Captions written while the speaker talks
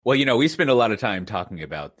Well, we spend a lot of time talking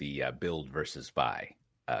about the build versus buy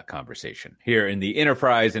conversation here in the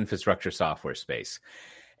enterprise infrastructure software space.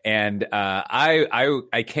 And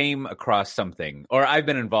I came across something, or I've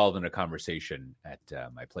been involved in a conversation at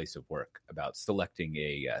my place of work about selecting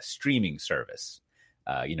a streaming service,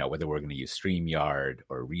 whether we're going to use StreamYard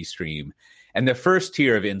or Restream. And the first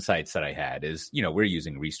tier of insights that I had is, we're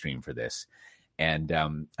using Restream for this. And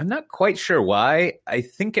I'm not quite sure why. I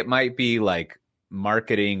think it might be like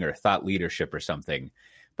marketing or thought leadership or something.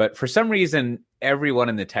 But for some reason, everyone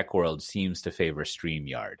in the tech world seems to favor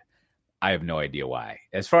StreamYard. I have no idea why.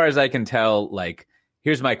 As far as I can tell,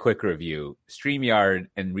 here's my quick review. StreamYard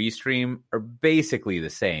and Restream are basically the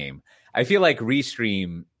same. I feel like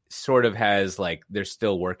Restream sort of has they're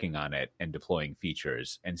still working on it and deploying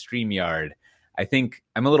features. And StreamYard, I think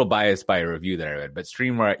I'm a little biased by a review that I read, but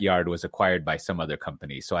StreamYard was acquired by some other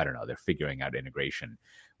company. So I don't know, they're figuring out integration.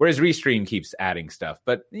 Whereas Restream keeps adding stuff,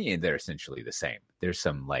 but they're essentially the same. There's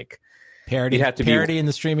some parity in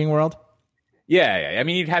the streaming world. Yeah. I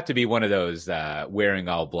mean, you'd have to be one of those wearing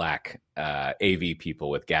all black AV people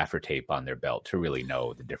with gaffer tape on their belt to really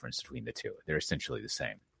know the difference between the two. They're essentially the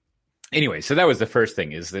same. Anyway, so that was the first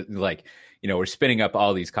thing is that we're spinning up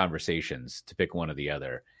all these conversations to pick one or the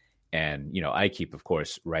other. And, I keep, of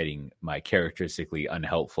course, writing my characteristically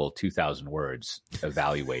unhelpful 2,000 words,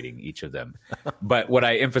 evaluating each of them. But what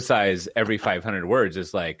I emphasize every 500 words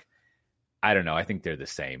is I don't know, I think they're the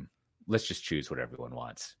same. Let's just choose what everyone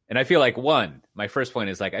wants. And I feel my first point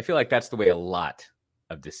is I feel like that's the way a lot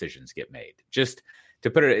of decisions get made. Just to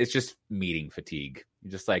put it, it's just meeting fatigue.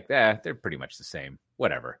 You're just they're pretty much the same,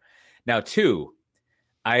 whatever. Now, two,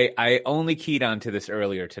 I only keyed on to this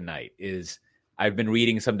earlier tonight is I've been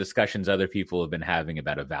reading some discussions other people have been having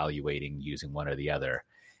about evaluating using one or the other.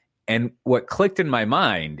 And what clicked in my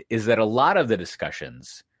mind is that a lot of the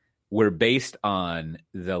discussions were based on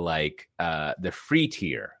the free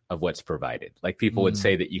tier of what's provided. People would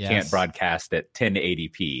say that you can't broadcast at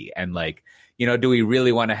 1080p. And do we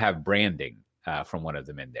really want to have branding from one of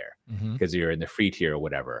them in there because you're in the free tier or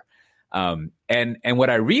whatever? And what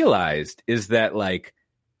I realized is that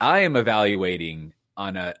I am evaluating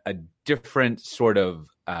on a different sort of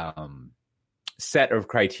set of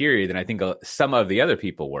criteria than I think some of the other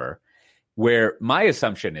people were, where my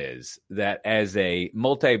assumption is that as a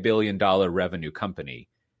multi-billion-dollar revenue company,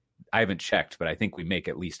 I haven't checked, but I think we make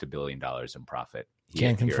at least $1 billion in profit.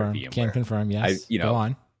 Can confirm. Yes. Go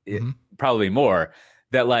on. Probably more.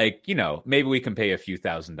 That maybe we can pay a few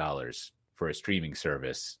 $1,000s for a streaming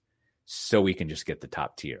service so we can just get the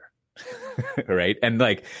top tier. Right. And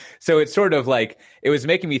so it's sort of it was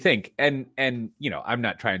making me think and I'm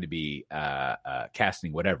not trying to be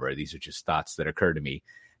casting whatever. These are just thoughts that occur to me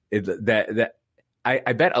that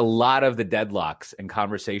I bet a lot of the deadlocks and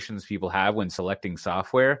conversations people have when selecting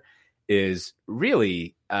software is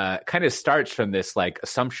really kind of starts from this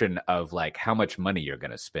assumption of how much money you're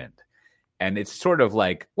going to spend. And it's sort of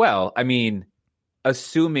well, I mean,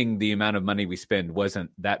 assuming the amount of money we spend wasn't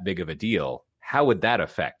that big of a deal, how would that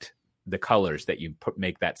affect the colors that you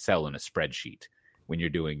make that cell in a spreadsheet when you're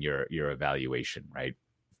doing your evaluation, right?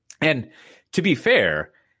 And to be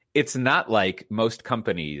fair, it's not like most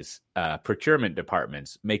companies' procurement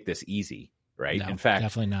departments make this easy, right? No, in fact,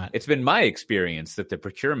 definitely not. It's been my experience that the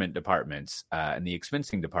procurement departments and the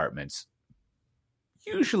expensing departments,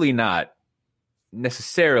 usually not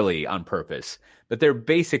necessarily on purpose, but they're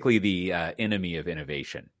basically the enemy of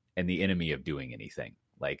innovation and the enemy of doing anything.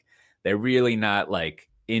 They're really not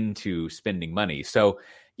into spending money. So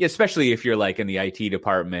especially if you're in the IT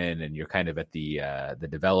department and you're kind of at the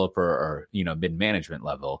developer or, mid-management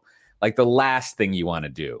level, the last thing you want to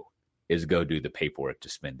do is go do the paperwork to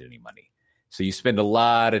spend any money. So you spend a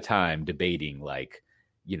lot of time debating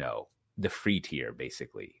the free tier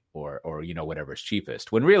basically, or whatever's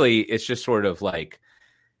cheapest, when really it's just sort of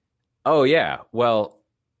oh yeah, well,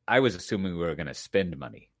 I was assuming we were going to spend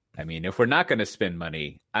money. I mean, if we're not going to spend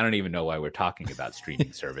money, I don't even know why we're talking about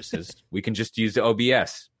streaming services. We can just use the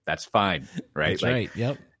OBS. That's fine, right? That's right.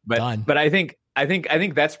 Yep. But I think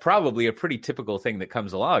that's probably a pretty typical thing that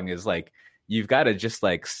comes along is you've got to just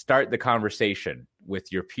start the conversation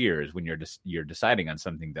with your peers when you're deciding on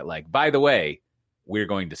something that by the way, we're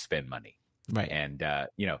going to spend money. Right. And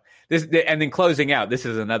this, and then closing out, this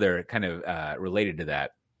is another kind of related to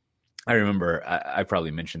that. I remember I probably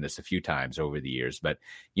mentioned this a few times over the years, but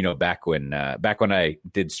back when I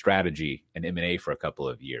did strategy and M&A for a couple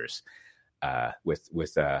of years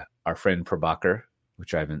with our friend Prabhakar,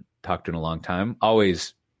 which I haven't talked to in a long time,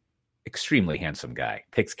 always extremely handsome guy,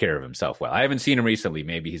 takes care of himself well. I haven't seen him recently.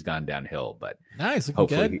 Maybe he's gone downhill, but nice, looking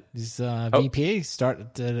good. He's VP,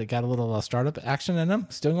 got a little startup action in him.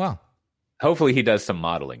 He's doing well. Hopefully he does some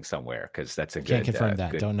modeling somewhere, because that's a Can't confirm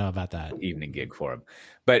that. Don't know about that. Evening gig for him.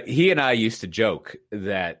 But he and I used to joke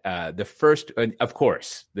that the first, of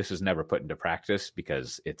course, this was never put into practice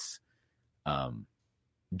because it's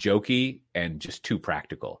jokey and just too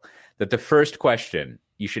practical, that the first question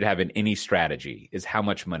you should have in any strategy is, how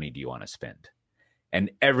much money do you want to spend? And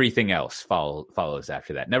everything else follows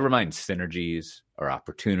after that. Never mind synergies or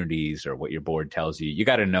opportunities or what your board tells you. You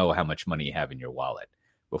got to know how much money you have in your wallet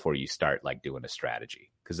before you start like doing a strategy,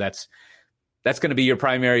 because that's going to be your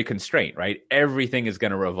primary constraint, right? Everything is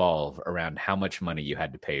going to revolve around how much money you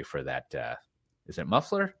had to pay for that. Is it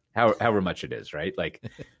muffler? However much it is, right? Like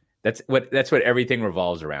that's what everything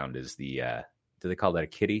revolves around, is the, do they call that a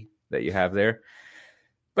kitty that you have there?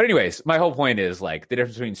 But anyways, my whole point is like the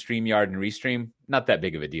difference between StreamYard and Restream, not that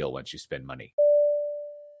big of a deal once you spend money.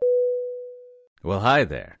 Well, hi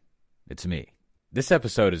there. It's me. This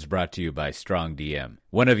episode is brought to you by StrongDM.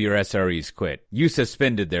 One of your SREs quit. You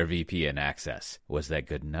suspended their VPN access. Was that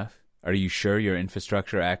good enough? Are you sure your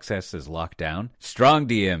infrastructure access is locked down?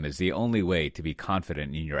 StrongDM is the only way to be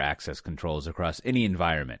confident in your access controls across any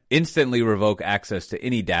environment. Instantly revoke access to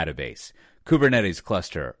any database, Kubernetes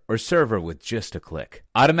cluster, or server with just a click.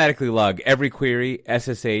 Automatically log every query,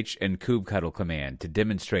 SSH, and kubectl command to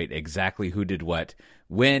demonstrate exactly who did what,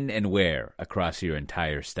 when, and where across your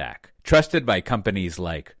entire stack. Trusted by companies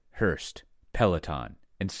like Hearst, Peloton,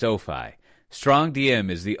 and SoFi, StrongDM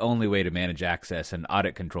is the only way to manage access and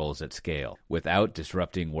audit controls at scale without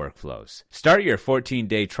disrupting workflows. Start your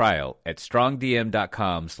 14-day trial at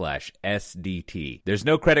strongdm.com/SDT. There's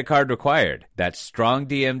no credit card required. That's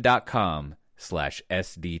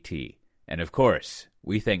strongdm.com/SDT. And of course,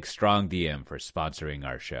 we thank StrongDM for sponsoring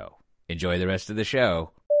our show. Enjoy the rest of the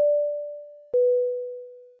show.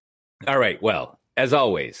 All right. Well, as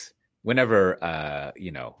always, whenever,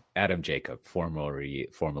 Adam Jacob, formerly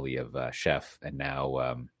of Chef and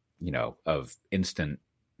now, of Instant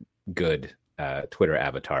Good Twitter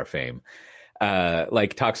avatar fame,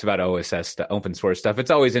 talks about OSS, open source stuff.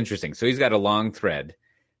 It's always interesting. So he's got a long thread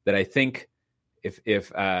that I think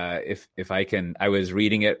if I can, I was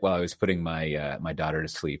reading it while I was putting my daughter to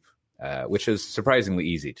sleep, which was surprisingly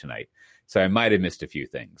easy tonight. So I might have missed a few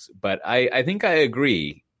things, but I think I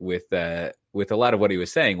agree with a lot of what he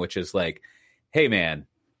was saying, which is like, hey man,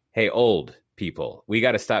 hey old people, we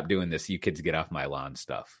got to stop doing this "you kids get off my lawn"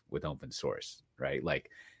 stuff with open source, right? Like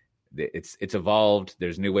it's evolved.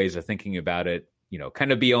 There's new ways of thinking about it,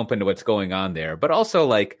 kind of be open to what's going on there, but also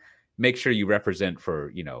like make sure you represent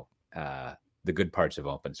for, the good parts of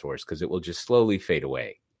open source, because it will just slowly fade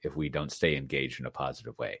away if we don't stay engaged in a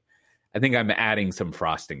positive way. I think I'm adding some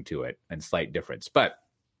frosting to it and slight difference, but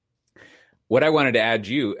what I wanted to ask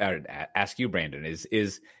you, Brandon, is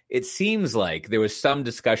it seems like there was some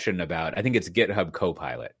discussion about, I think it's GitHub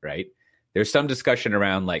Copilot, right? There's some discussion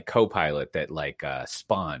around like Copilot that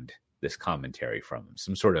spawned this commentary from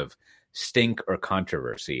some sort of stink or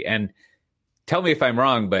controversy. And tell me if I'm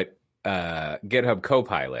wrong, but GitHub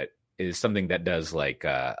Copilot is something that does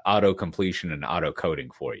auto completion and auto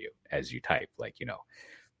coding for you as you type.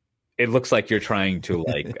 It looks like you're trying to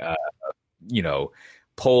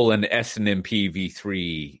pull an SNMP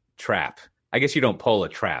v3 trap. I guess you don't pull a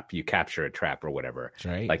trap, you capture a trap or whatever. That's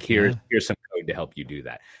right. Here's some code to help you do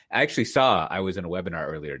that. I was in a webinar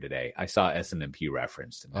earlier today. I saw SNMP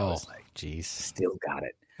referenced, and I was like, geez, still got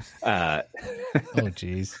it. Oh,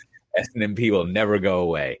 geez. SNMP will never go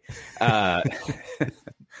away.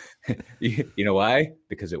 You know why?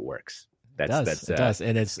 Because it works. It does,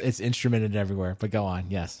 and it's instrumented everywhere. But go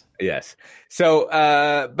on, yes. So,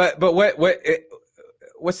 but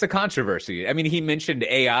what's the controversy? I mean, he mentioned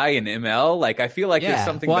AI and ML. I feel like there's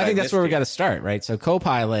something. Well, I think that's where we got to start, right? So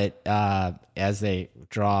Copilot, as they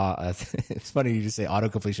draw, it's funny you just say auto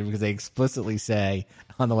completion because they explicitly say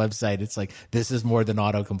on the website, it's like, this is more than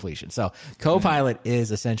auto completion. So Copilot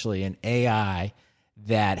is essentially an AI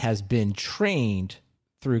that has been trained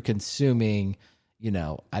through consuming,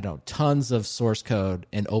 tons of source code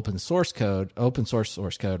and open source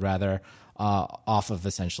source code rather, off of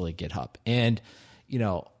essentially GitHub. And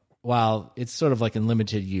while it's sort of like in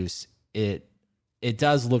limited use, it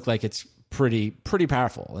does look like it's pretty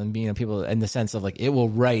powerful. And people in the sense of it will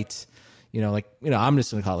write, I'm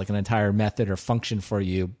just going to call it an entire method or function for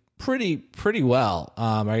you pretty well.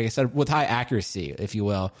 Like I said, with high accuracy, if you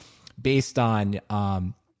will, based on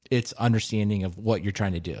its understanding of what you're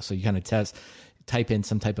trying to do. So you kind of type in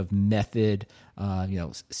some type of method,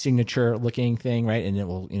 signature looking thing, right? And it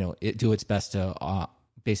will, do its best to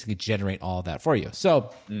basically generate all of that for you.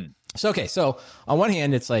 So okay. So on one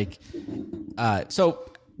hand, it's like, I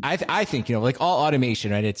think, like all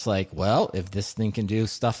automation, right? It's like, well, if this thing can do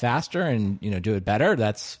stuff faster and, do it better,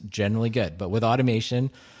 that's generally good. But with automation,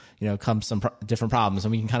 comes some different problems,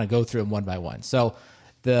 and we can kind of go through them one by one. So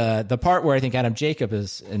the part where I think Adam Jacob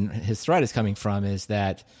is, and his thread is coming from, is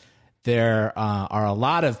that there are a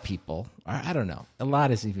lot of people, or I don't know, a lot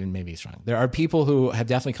is even maybe strong. There are people who have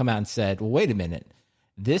definitely come out and said, well, wait a minute,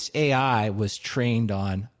 this AI was trained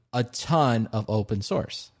on a ton of open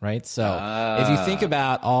source, right? So if you think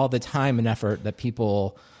about all the time and effort that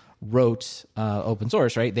people wrote open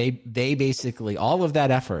source, right? They basically, all of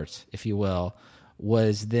that effort, if you will,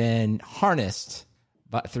 was then harnessed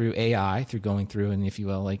through AI, through going through, and if you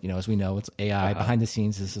will, like, as we know, it's AI behind the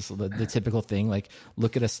scenes. This is the typical thing, like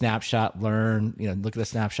look at a snapshot, learn,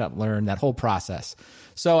 that whole process.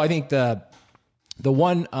 So I think the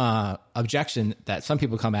one objection that some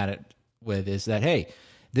people come at it with is that, hey,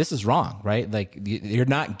 this is wrong, right? Like you're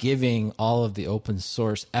not giving all of the open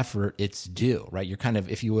source effort its due, right? You're kind of,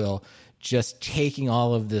 if you will, just taking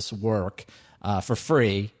all of this work for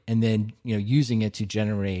free and then, using it to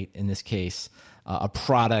generate, in this case, a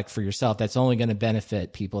product for yourself that's only going to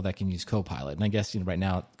benefit people that can use Copilot. And I guess, right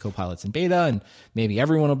now Copilot's in beta and maybe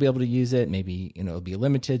everyone will be able to use it. Maybe, it'll be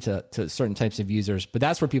limited to certain types of users, but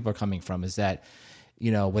that's where people are coming from, is that,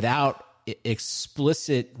 without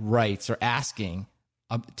explicit rights or asking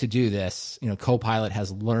to do this, Copilot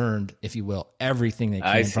has learned, if you will, everything they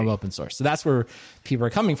can from open source. So that's where people are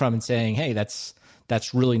coming from and saying, hey, that's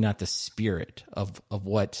really not the spirit of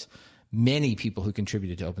what many people who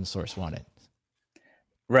contributed to open source wanted.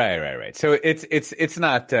 Right. So it's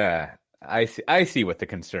not. I see what the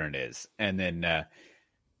concern is, and then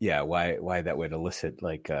why that would elicit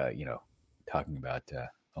like talking about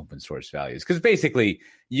open source values, because basically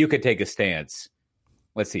you could take a stance.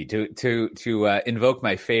 Let's see, to invoke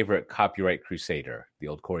my favorite copyright crusader, the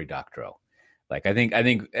old Cory Doctorow. Like I think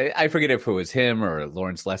I forget if it was him or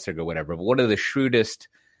Lawrence Lessig or whatever, but one of the shrewdest.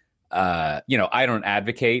 I don't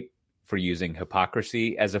advocate for using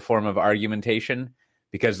hypocrisy as a form of argumentation,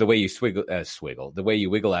 because the way you the way you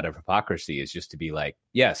wiggle out of hypocrisy is just to be like,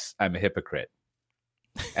 yes, I'm a hypocrite.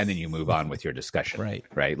 And then you move on with your discussion.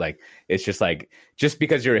 Right. Like, it's just like, just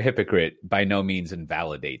because you're a hypocrite by no means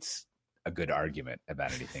invalidates a good argument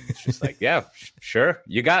about anything. It's just like, yeah, sure,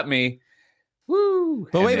 you got me. Woo.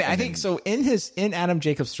 But wait a minute, I think so. In Adam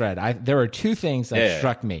Jacobs' thread, there are two things that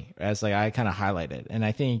struck me as like I kind of highlighted, and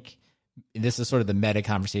I think this is sort of the meta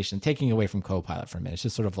conversation, taking away from Copilot for a minute. It's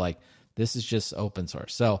just sort of like, this is just open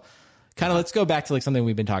source. So kind of let's go back to like something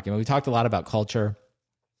we've been talking about. We talked a lot about culture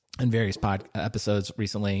in various episodes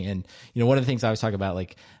recently, and one of the things I was talking about,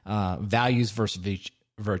 like values versus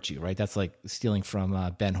virtue, right? That's like stealing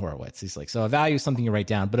from Ben Horowitz. He's like, so a value is something you write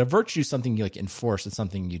down, but a virtue is something you like enforce. It's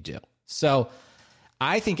something you do. So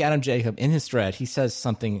I think Adam Jacob, in his thread, he says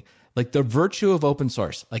something like the virtue of open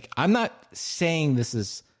source. Like, I'm not saying this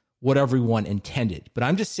is what everyone intended, but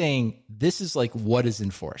I'm just saying this is like what is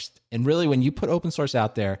enforced. And really, when you put open source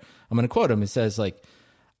out there, I'm going to quote him. It says like,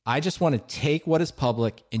 I just want to take what is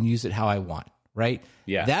public and use it how I want, right?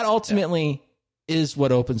 Yeah. That ultimately is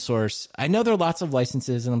what open source, I know there are lots of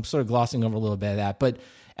licenses, and I'm sort of glossing over a little bit of that, but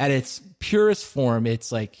at its purest form,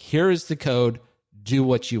 it's like, here is the code, do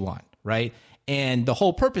what you want, right? And the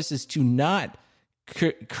whole purpose is to not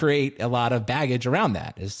create a lot of baggage around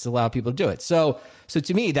that, is to allow people to do it. So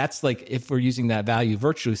to me, that's like, if we're using that value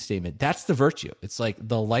virtue statement, that's the virtue. It's like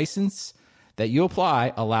the license that you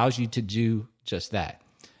apply allows you to do just that.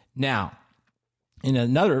 Now, in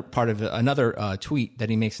another part of another tweet that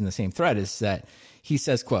he makes in the same thread is that he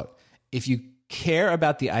says, quote, if you care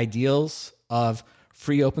about the ideals of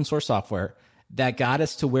free open source software that got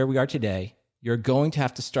us to where we are today, you're going to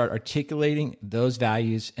have to start articulating those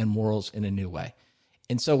values and morals in a new way.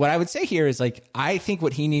 And so what I would say here is like, I think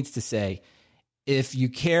what he needs to say, if you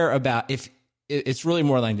care about, if it's really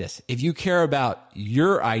more like this, if you care about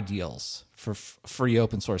your ideals for free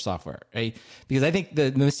open source software, right? Because I think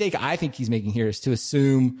the mistake I think he's making here is to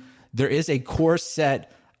assume there is a core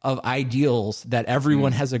set of ideals that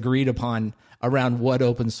everyone has agreed upon around what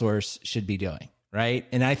open source should be doing, right?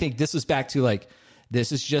 And I think this is back to like,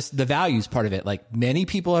 this is just the values part of it. Like, many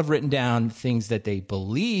people have written down things that they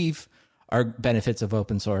believe are benefits of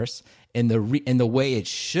open source and the way it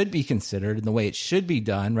should be considered and the way it should be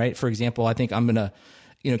done, right? For example, I think I'm going to,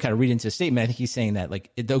 kind of read into a statement. I think he's saying that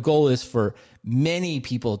like the goal is for many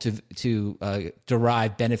people to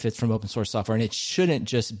derive benefits from open source software, and it shouldn't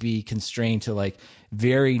just be constrained to like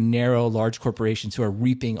very narrow, large corporations who are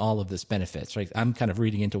reaping all of this benefits, right? I'm kind of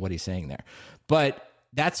reading into what he's saying there, but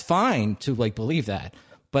that's fine to like believe that.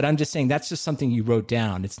 But I'm just saying that's just something you wrote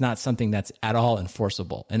down. It's not something that's at all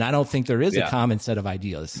enforceable. And I don't think there is a common set of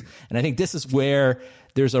ideas. And I think this is where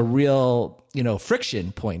there's a real,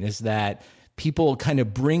 friction point, is that people kind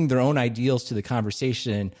of bring their own ideals to the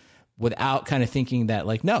conversation without kind of thinking that,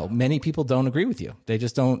 like, no, many people don't agree with you. They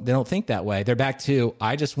don't think that way. They're back to,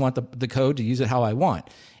 I just want the code to use it how I want.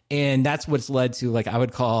 And that's what's led to, like, I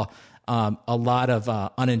would call a lot of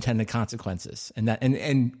unintended consequences.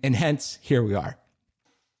 And hence here we are.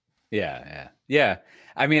 Yeah.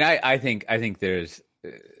 I mean, I think there's,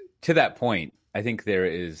 to that point, I think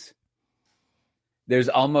there's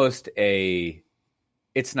almost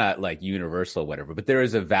it's not like universal, whatever, but there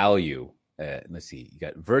is a value. Let's see, you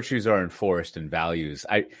got virtues are enforced and values.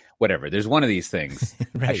 There's one of these things.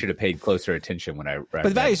 Right. I should have paid closer attention when I read that. But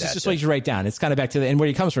the values is just what you write down. It's kind of back to and where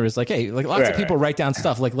he comes from is like, hey, like lots of people write down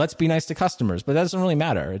stuff like, let's be nice to customers, but that doesn't really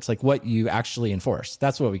matter. It's like what you actually enforce.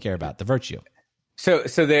 That's what we care about, the virtue. So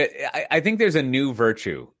I think there's a new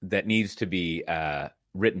virtue that needs to be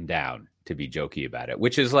written down, to be jokey about it,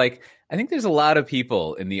 which is like, I think there's a lot of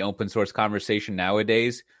people in the open source conversation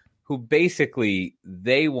nowadays who basically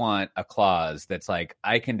they want a clause that's like,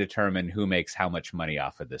 I can determine who makes how much money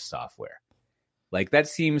off of this software. Like that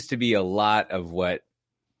seems to be a lot of what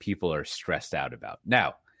people are stressed out about.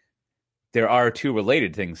 Now, there are two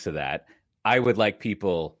related things to that. I would like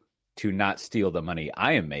people to not steal the money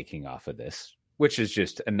I am making off of this, which is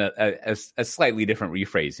just a slightly different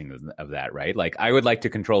rephrasing of that, right? Like I would like to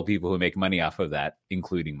control people who make money off of that,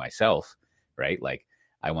 including myself, right? Like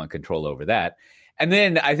I want control over that. And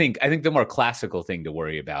then I think the more classical thing to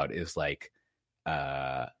worry about is like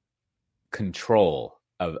control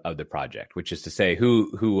of the project, which is to say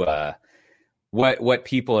what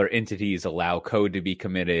people or entities allow code to be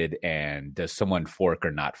committed, and does someone fork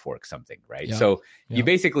or not fork something, right? Yeah. So you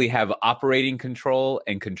basically have operating control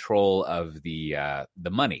and control of the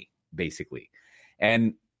money, basically.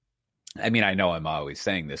 And I mean, I know I'm always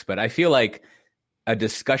saying this, but I feel like a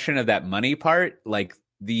discussion of that money part, like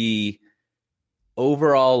the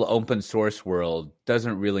overall open source world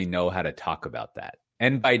doesn't really know how to talk about that.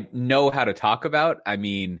 And by know how to talk about, I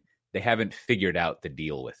mean, they haven't figured out the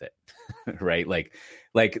deal with it, right? Like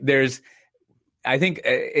there's, I think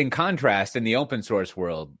in contrast in the open source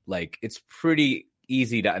world, like it's pretty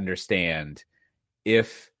easy to understand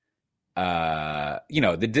if, the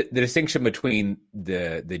distinction between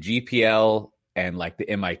the GPL and like the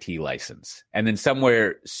MIT license. And then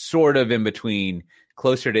somewhere sort of in between,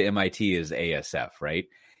 closer to MIT, is ASF, right?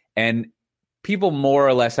 And people more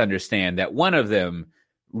or less understand that one of them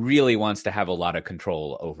really wants to have a lot of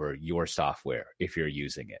control over your software if you're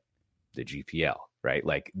using it, the GPL, right?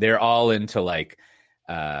 Like they're all into like,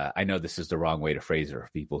 I know this is the wrong way to phrase it for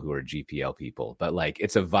people who are GPL people, but like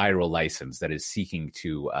it's a viral license that is seeking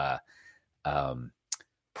to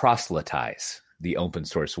proselytize the open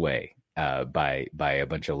source way by a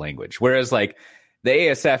bunch of language. Whereas like the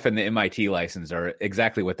ASF and the MIT license are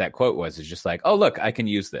exactly what that quote was. Is just like, oh, look, I can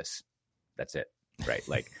use this. That's it. Right.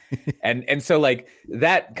 Like, and so like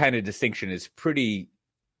that kind of distinction is pretty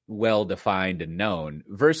well defined and known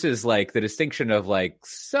versus like the distinction of like,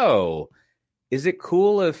 so is it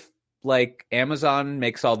cool if like Amazon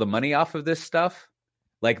makes all the money off of this stuff?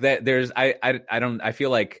 Like that there's, I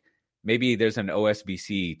feel like maybe there's an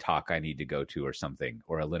OSBC talk I need to go to or something,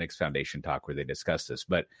 or a Linux Foundation talk where they discuss this,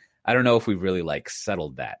 but I don't know if we've really like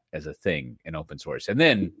settled that as a thing in open source. And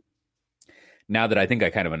then now that I think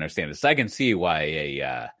I kind of understand this, I can see why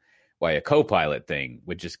a Copilot thing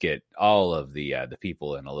would just get all of the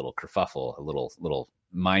people in a little kerfuffle, a little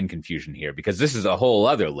mind confusion here, because this is a whole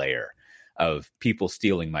other layer of people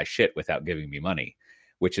stealing my shit without giving me money,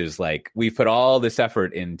 which is like we put all this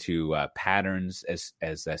effort into patterns, as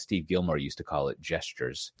Steve Gilmore used to call it,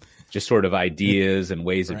 gestures, just sort of ideas and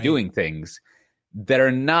ways of doing things that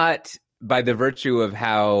are not, by the virtue of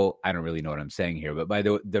how, I don't really know what I'm saying here, but by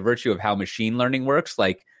the virtue of how machine learning works,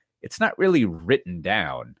 like it's not really written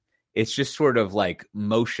down. It's just sort of like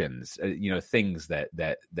motions, things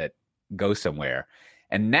that go somewhere.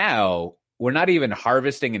 And now we're not even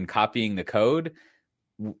harvesting and copying the code.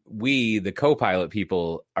 We, the Copilot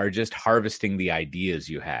people, are just harvesting the ideas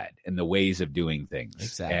you had and the ways of doing things.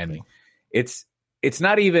 Exactly. And it's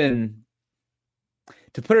not even,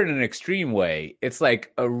 to put it in an extreme way, it's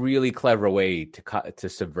like a really clever way to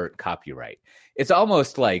subvert copyright. It's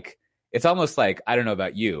almost like, I don't know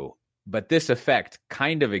about you, but this effect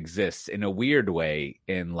kind of exists in a weird way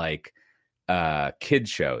in like kid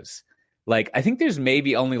shows. Like I think there's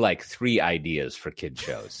maybe only like 3 ideas for kid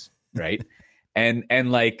shows, right?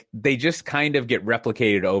 And like they just kind of get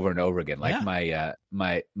replicated over and over again. Like my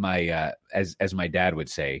as my dad would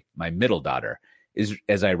say, my middle daughter is,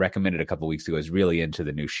 as I recommended a couple of weeks ago, is really into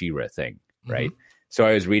the new She-Ra thing, right? So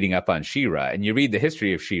I was reading up on She-Ra, and you read the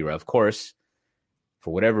history of She-Ra, of course,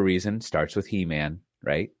 for whatever reason, starts with He-Man,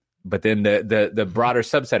 right? But then the broader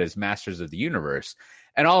subset is Masters of the Universe.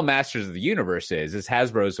 And all Masters of the Universe is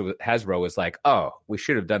Hasbro was like, oh, we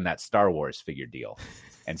should have done that Star Wars figure deal.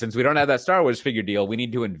 And since we don't have that Star Wars figure deal, we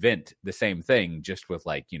need to invent the same thing, just with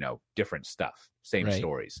like, different stuff, same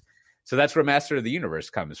stories. So that's where Master of the Universe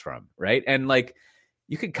comes from, right? And like,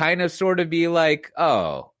 you could kind of sort of be like,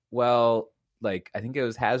 oh, well, like, I think it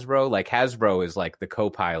was Hasbro. Like, Hasbro is like the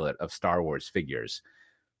co-pilot of Star Wars figures.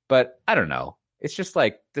 But I don't know. It's just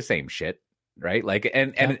like the same shit, right? Like,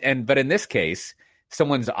 but in this case,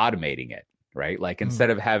 someone's automating it, right? Like, instead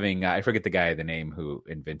of having, I forget the name who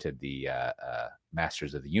invented the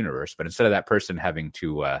Masters of the Universe, but instead of that person having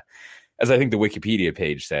to, as I think the Wikipedia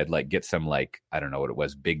page said, like, get some, like, I don't know what it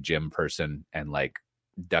was, Big Jim person and like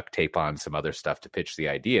duct tape on some other stuff to pitch the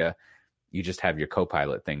idea, you just have your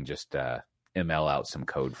co-pilot thing just ML out some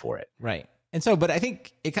code for it. Right. And so, but I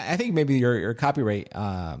think maybe your copyright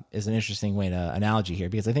is an interesting way to analogy here,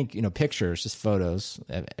 because I think, pictures, just photos,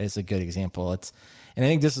 is a good example. And I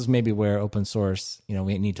think this is maybe where open source,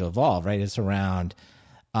 we need to evolve, right? It's around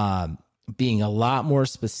being a lot more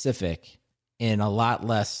specific and a lot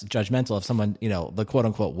less judgmental of someone, the quote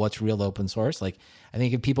unquote, what's real open source. Like, I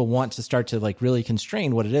think if people want to start to like really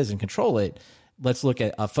constrain what it is and control it, let's look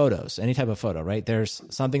at photos, any type of photo, right? There's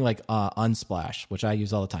something like Unsplash, which I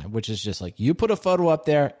use all the time, which is just like, you put a photo up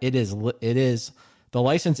there, it is the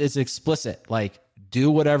license is explicit, like, do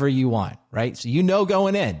whatever you want, right? So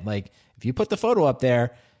going in, like, if you put the photo up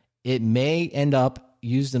there, it may end up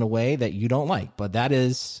used in a way that you don't like, but that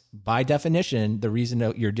is by definition the reason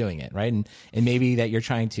that you're doing it, right? And maybe that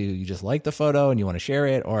you just like the photo and you want to share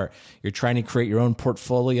it, or you're trying to create your own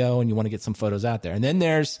portfolio and you want to get some photos out there. And then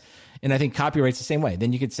and I think copyright's the same way.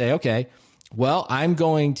 Then you could say, okay, well, I'm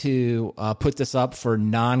going to put this up for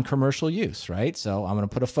non-commercial use, right? So I'm going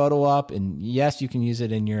to put a photo up, and yes, you can use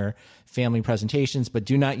it in your family presentations, but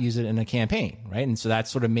do not use it in a campaign, right? And so that's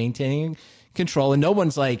sort of maintaining control. And no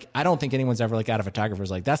one's like, I don't think anyone's ever like out of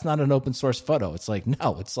photographers like, that's not an open source photo. It's like,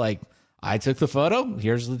 no, it's like, I took the photo.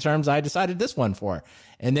 Here's the terms I decided this one for.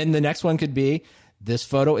 And then the next one could be, this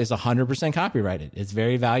photo is 100% copyrighted. It's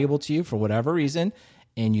very valuable to you for whatever reason,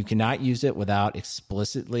 and you cannot use it without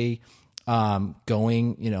explicitly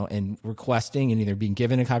going, and requesting and either being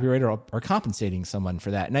given a copyright or compensating someone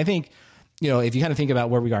for that. And I think, if you kind of think about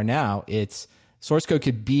where we are now, it's source code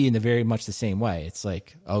could be in the very much the same way. It's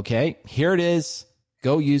like, okay, here it is,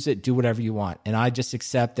 go use it, do whatever you want. And I just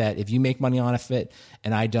accept that if you make money on it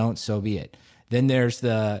and I don't, so be it. Then there's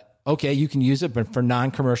okay, you can use it, but for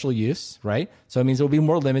non-commercial use, right? So it means it'll be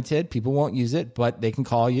more limited. People won't use it, but they can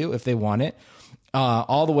call you if they want it.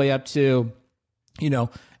 All the way up to, the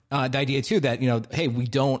idea too that,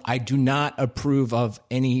 hey, I do not approve of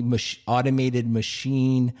any automated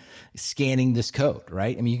machine scanning this code,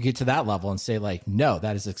 right? I mean, you get to that level and say like, no,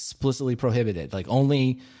 that is explicitly prohibited. Like,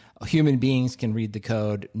 only human beings can read the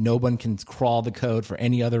code. No one can crawl the code for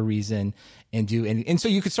any other reason and do any. And so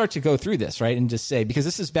you could start to go through this, right? And just say, because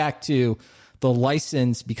this is back to the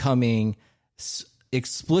license becoming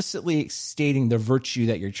explicitly stating the virtue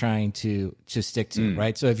that you're trying to stick to,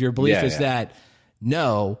 right? So if your belief is that,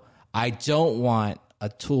 no, I don't want a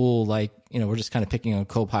tool like, we're just kind of picking on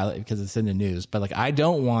Copilot because it's in the news, but like, I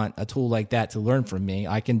don't want a tool like that to learn from me.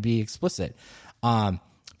 I can be explicit.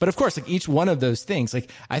 But of course, like, each one of those things, like,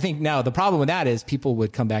 I think now the problem with that is people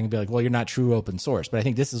would come back and be like, well, you're not true open source. But I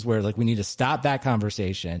think this is where like we need to stop that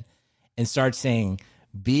conversation and start saying,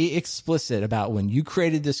 be explicit about when you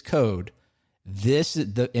created this code,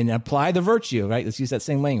 and apply the virtue, right? Let's use that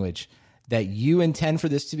same language that you intend for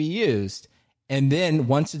this to be used. And then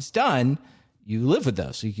once it's done, you live with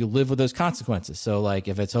those. So you live with those consequences. So like,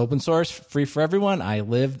 if it's open source, free for everyone,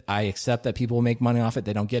 I accept that people will make money off it.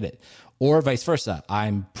 They don't get it. Or vice versa.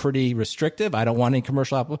 I'm pretty restrictive. I don't want any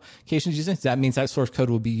commercial applications using it. That means that source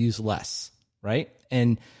code will be used less, right?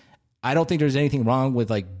 And I don't think there's anything wrong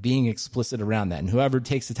with like being explicit around that. And whoever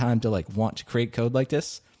takes the time to like want to create code like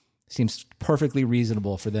this, seems perfectly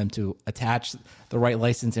reasonable for them to attach the right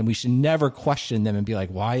license. And we should never question them and be like,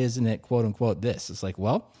 why isn't it quote unquote this? It's like,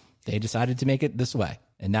 well, they decided to make it this way,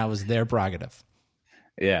 and that was their prerogative.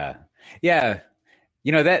 Yeah. That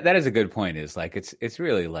is a good point. Is like, it's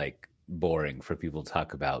really like boring for people to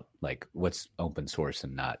talk about like what's open source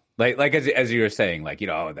and not. Like as you were saying, like,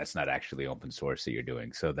 oh, that's not actually open source that you're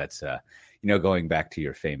doing. So that's going back to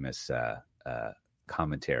your famous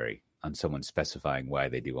commentary on someone specifying why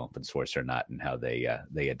they do open source or not, and how they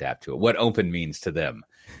adapt to it. What open means to them,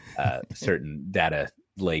 certain data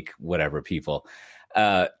Lake, whatever people.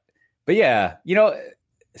 But yeah,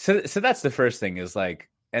 so that's the first thing is like,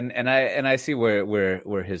 and I see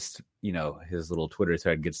where his, his little Twitter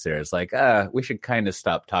thread gets there. It's like, we should kind of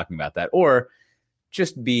stop talking about that, or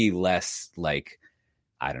just be less like,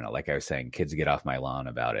 I don't know, like I was saying, kids get off my lawn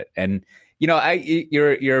about it. And,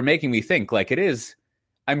 you're making me think like it is,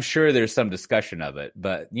 I'm sure there's some discussion of it,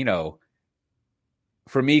 but,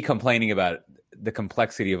 for me complaining about the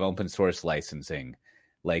complexity of open source licensing,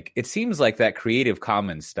 like it seems like that Creative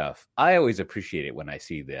Commons stuff, I always appreciate it when I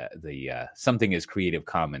see the something is Creative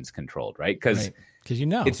Commons controlled, right? Because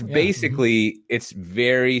it's basically it's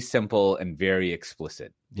very simple and very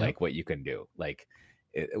explicit, like what you can do. Like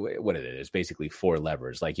what it is basically 4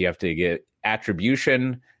 levers. Like you have to get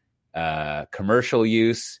attribution, commercial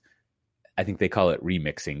use. I think they call it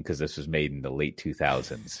remixing because this was made in the late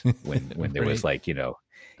 2000s when there was like,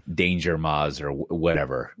 Danger Moz or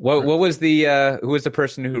whatever. What was the who was the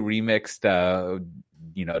person who remixed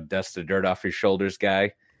Dust the Dirt Off Your Shoulders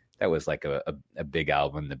guy? That was like a big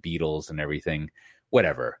album, the Beatles and everything.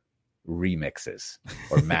 Whatever. Remixes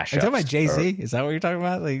or mashups. Are you talking about Jay-Z? Is that what you're talking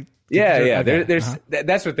about? Like yeah. Okay. There's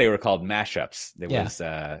that's what they were called, mashups.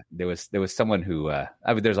 There was someone who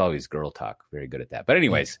there's always girl talk, very good at that. But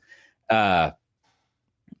anyways, so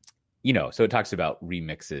it talks about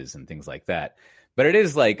remixes and things like that. But it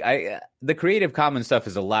is like the Creative Commons stuff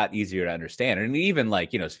is a lot easier to understand. And even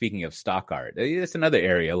like, speaking of stock art, it's another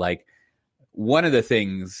area. Like one of the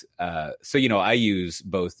things, I use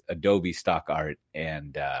both Adobe stock art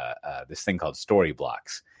and this thing called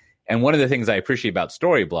Storyblocks. And one of the things I appreciate about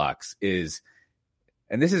Storyblocks is,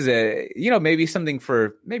 and this is maybe something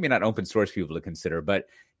for maybe not open source people to consider, but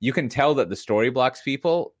you can tell that the Storyblocks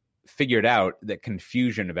people figured out that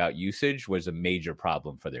confusion about usage was a major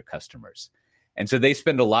problem for their customers. And so they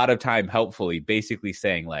spend a lot of time helpfully basically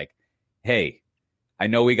saying like, hey, I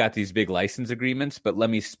know we got these big license agreements, but let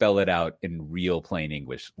me spell it out in real plain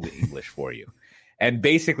English for you. And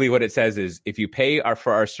basically what it says is if you pay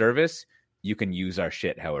for our service, you can use our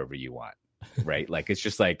shit however you want, right? Like it's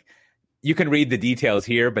just like you can read the details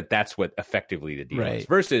here, but that's what effectively the deal is.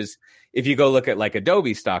 Versus if you go look at like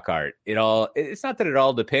Adobe stock art, it's not that it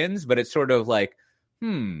all depends, but it's sort of like,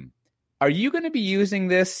 are you going to be using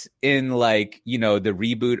this in like, the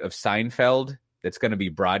reboot of Seinfeld that's going to be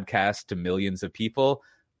broadcast to millions of people?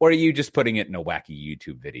 Or are you just putting it in a wacky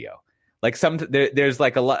YouTube video? Like there's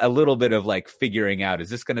like a little bit of like figuring out,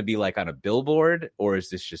 is this going to be like on a billboard or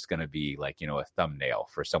is this just going to be like, a thumbnail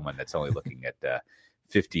for someone that's only looking at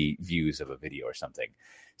 50 views of a video or something?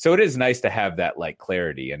 So it is nice to have that like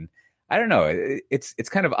clarity. And I don't know, it's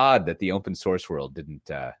kind of odd that the open source world didn't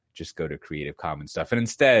just go to Creative Commons stuff and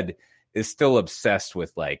instead is still obsessed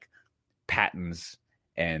with like patents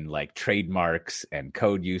and like trademarks and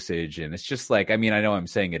code usage. And it's just like, I mean, I know I'm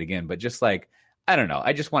saying it again, but just like, I don't know.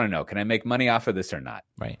 I just want to know, can I make money off of this or not?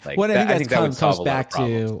 Right. Like, well, I think that comes back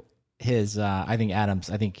to his, I think Adams,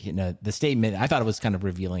 the statement, I thought it was kind of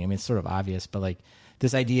revealing. I mean, it's sort of obvious, but like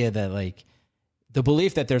this idea that like the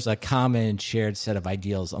belief that there's a common shared set of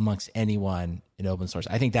ideals amongst anyone in open source.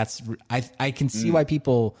 I think I can see why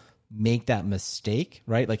people make that mistake,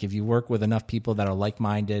 right? Like if you work with enough people that are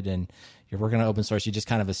like-minded and you're working on open source, you just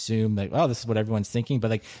kind of assume that, oh, this is what everyone's thinking. But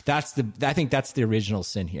like, I think that's the original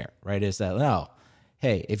sin here, right? Is that, no,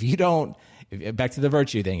 hey, back to the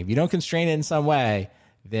virtue thing, if you don't constrain it in some way,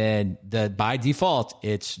 then by default,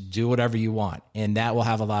 it's do whatever you want. And that will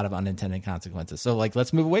have a lot of unintended consequences. So like,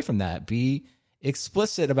 let's move away from that. Be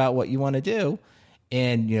explicit about what you want to do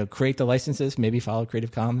and, create the licenses, maybe follow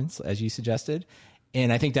Creative Commons as you suggested.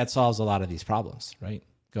 And I think that solves a lot of these problems, right,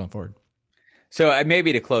 going forward. So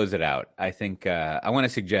maybe to close it out, I think I want to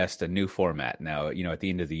suggest a new format. Now, at the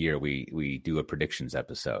end of the year, we do a predictions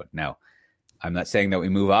episode. Now, I'm not saying that we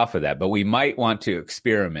move off of that, but we might want to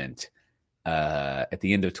experiment at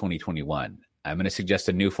the end of 2021. I'm going to suggest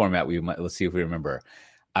a new format. Let's see if we remember.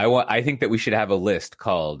 I think that we should have a list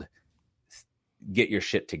called "Get Your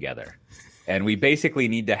Shit Together," and we basically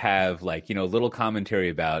need to have like little commentary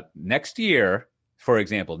about next year. For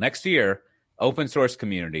example, next year, open source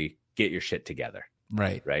community, get your shit together.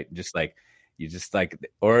 Right. Just like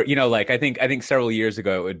or like I think several years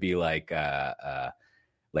ago it would be like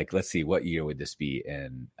let's see, what year would this be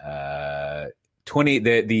in? The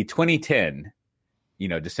 2010,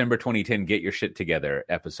 December 2010, get your shit together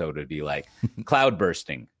episode would be like cloud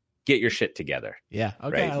bursting, get your shit together. Yeah.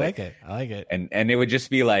 Okay. Right? I like it. And it would just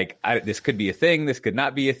be like, this could be a thing. This could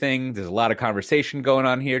not be a thing. There's a lot of conversation going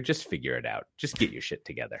on here. Just figure it out. Just get your shit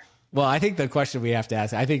together. Well, I think the question we have to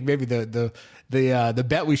ask, I think maybe the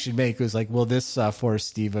bet we should make was like, will this force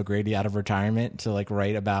Steve O'Grady out of retirement to like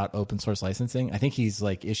write about open source licensing? I think he's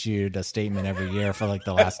like issued a statement every year for like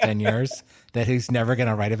the last 10 years that he's never going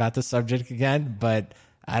to write about the subject again. But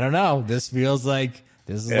I don't know. This feels like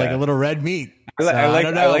this is like a little red meat. So I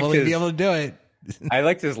don't know. Will he be able to do it? I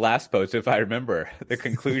liked his last post. If I remember, the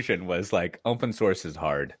conclusion was like, open source is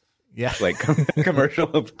hard. Yeah, like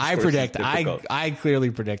commercial. I predict. I clearly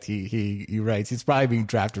predict he writes. He's probably being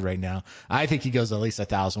drafted right now. I think he goes at least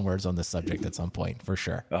 1,000 words on this subject at some point for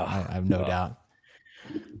sure. I have no doubt.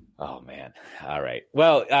 Oh man! All right.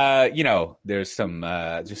 Well, there's some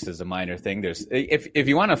just as a minor thing. There's if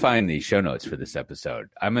you want to find the show notes for this episode,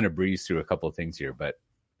 I'm going to breeze through a couple of things here, but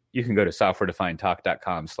you can go to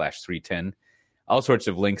softwaredefinedtalk.com/310. All sorts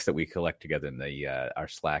of links that we collect together in the our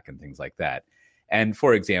Slack and things like that. And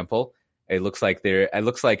for example, it looks like you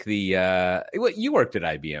worked at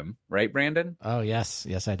IBM, right, Brandon? Oh, yes,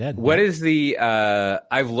 I did. What is the?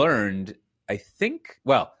 I've learned. I think.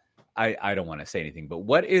 Well, I don't want to say anything, but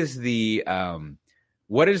what is the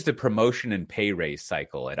promotion and pay raise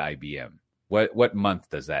cycle at IBM? What month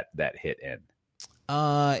does that hit in?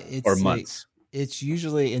 Or months? It's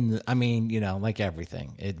usually like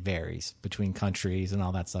everything, it varies between countries and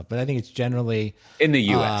all that stuff. But I think it's generally in the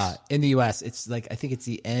U.S. It's like, I think it's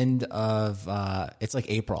the end of, it's like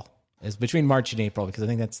April. It's between March and April, because I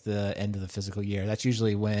think that's the end of the fiscal year. That's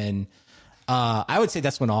usually when, I would say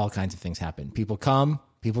that's when all kinds of things happen. People come,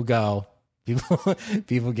 people go,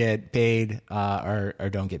 people get paid, or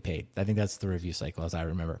don't get paid. I think that's the review cycle, as I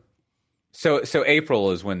remember. So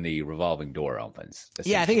April is when the revolving door opens.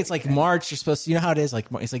 Yeah, I think it's like March. You're supposed to, you know how it is. Like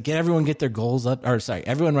it's like everyone get their goals up,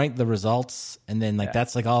 everyone write the results, and then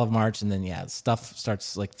that's like all of March, and then stuff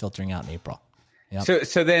starts like filtering out in April. Yep.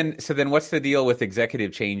 So then what's the deal with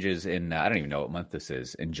executive changes in? I don't even know what month this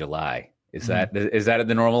is. In July, is that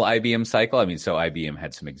the normal IBM cycle? I mean, so IBM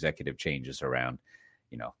had some executive changes around,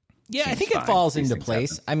 Yeah, I think it falls into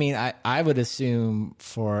place. Happen. I mean, I would assume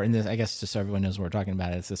in this, I guess just so everyone knows what we're talking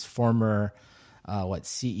about, it's this former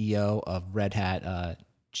CEO of Red Hat,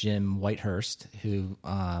 Jim Whitehurst, who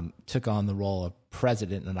took on the role of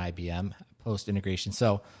president at IBM post-integration.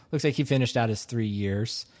 So looks like he finished out his 3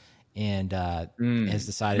 years and has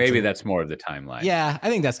decided maybe that's more of the timeline. Yeah, I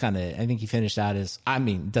think that's kind of it. I think he finished out his,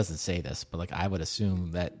 it doesn't say this, but like I would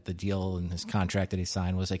assume that the deal in his contract that he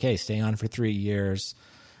signed was like, hey, stay on for 3 years.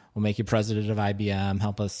 We'll make you president of IBM,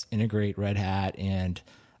 help us integrate Red Hat. And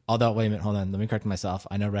although, wait a minute, hold on, let me correct myself.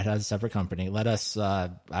 I know Red Hat is a separate company. Let us,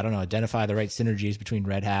 identify the right synergies between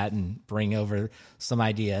Red Hat and bring over some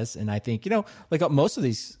ideas. And I think, like most of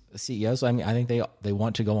these CEOs, I think they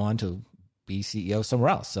want to go on to be CEO somewhere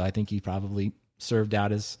else. So I think he probably served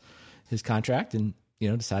out his contract and,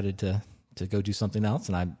 decided to go do something else.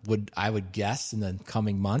 And I would guess in the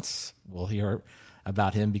coming months, we'll hear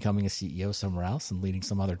about him becoming a CEO somewhere else and leading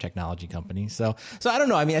some other technology company. So I don't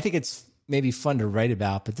know. I mean, I think it's maybe fun to write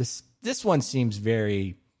about, but this one seems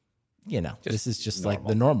very, this is just normal. Like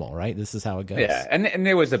the normal, right? This is how it goes. Yeah. And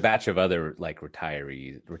there was a batch of other like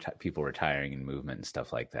people retiring in movement and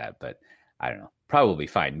stuff like that, but I don't know, probably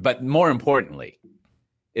fine. But more importantly,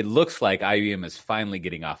 it looks like IBM is finally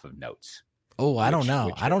getting off of Notes. Oh, I don't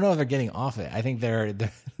know. I don't know if they're getting off it. I think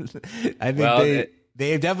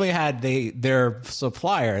they definitely had their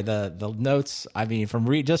supplier, the Notes. I mean,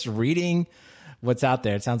 from just reading what's out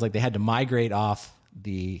there, it sounds like they had to migrate off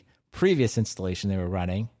the previous installation they were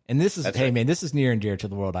running. And this is, man, this is near and dear to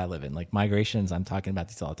the world I live in. Like migrations, I'm talking about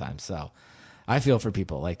these all the time. So I feel for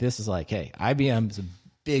people. Like this is like, hey, IBM is a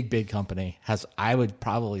big company, has, I would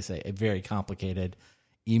probably say, a very complicated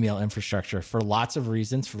email infrastructure for lots of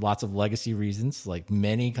reasons, for lots of legacy reasons, like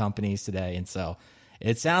many companies today. And so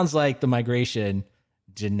it sounds like the migration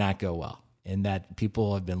did not go well, and that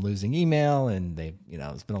people have been losing email, and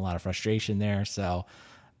there's been a lot of frustration there. So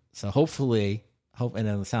hopefully, and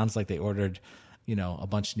it sounds like they ordered, a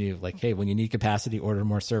bunch of new, like, hey, when you need capacity, order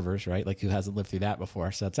more servers, right? Like who hasn't lived through that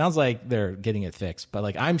before? So it sounds like they're getting it fixed, but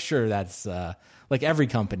like, I'm sure that's like every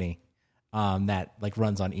company that like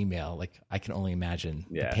runs on email. Like I can only imagine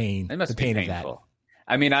the pain, it must the pain be of that.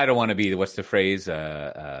 I mean, I don't want to be, what's the phrase?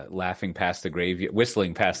 Whistling past the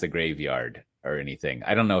graveyard or anything.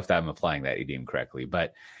 I don't know if I'm applying that idiom correctly,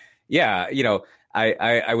 but yeah,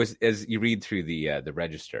 I was, as you read through the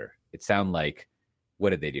register, it sounded like, what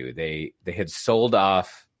did they do? They had sold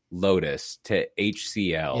off Lotus to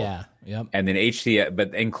HCL. Yeah. Yep. And then HCL,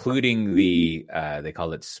 but including the, they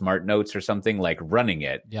call it Smart Notes or something, like running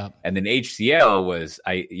it. Yep. And then HCL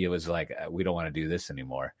it was like, we don't want to do this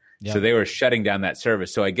anymore. Yep. So they were shutting down that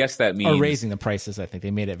service. So I guess that means, or raising the prices. I think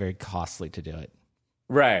they made it very costly to do it.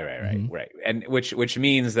 Right. And which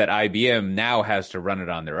means that IBM now has to run it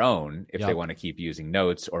on their own if they want to keep using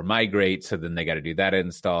Notes or migrate. So then they got to do that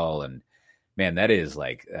install. And man, that is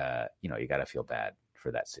like, you got to feel bad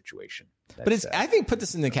for that situation. But it's, I think, put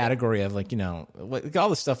this in the category of like, like all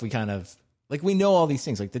the stuff we kind of, like, we know all these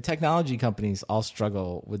things. Like the technology companies all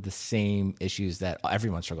struggle with the same issues that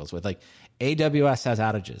everyone struggles with. Like AWS has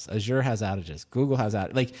outages, Azure has outages, Google has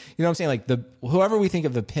outages. Like, you know what I'm saying? Like whoever we think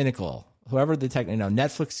of the pinnacle, whoever the tech,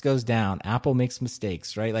 Netflix goes down, Apple makes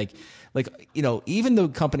mistakes, right? Like, even the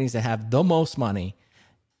companies that have the most money,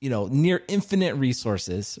 near infinite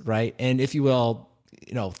resources, right? And if you will,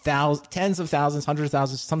 tens of thousands, hundreds of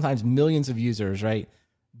thousands, sometimes millions of users, right?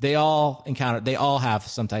 They all have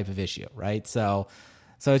some type of issue, right? So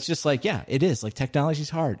it's just like, yeah, it is like technology is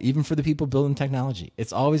hard, even for the people building technology.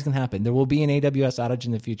 It's always going to happen. There will be an AWS outage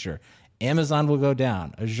in the future. Amazon will go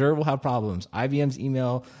down. Azure will have problems. IBM's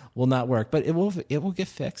email will not work, but it will get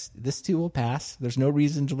fixed. This too will pass. There's no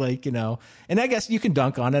reason to and I guess you can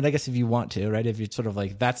dunk on it, I guess, if you want to, right? If you're sort of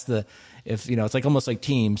like, it's like almost like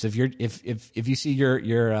teams. If you see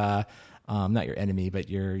your not your enemy, but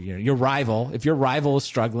your rival. If your rival is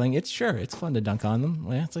struggling, it's fun to dunk on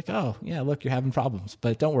them. It's like, oh yeah, look, you're having problems,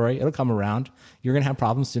 but don't worry, it'll come around. You're gonna have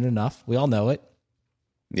problems soon enough. We all know it.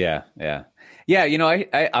 Yeah.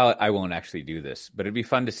 I won't actually do this, but it'd be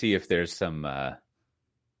fun to see if there's some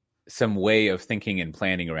way of thinking and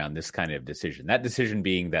planning around this kind of decision. That decision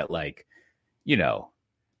being that, like,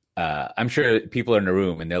 I'm sure people are in a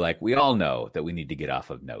room and they're like, we all know that we need to get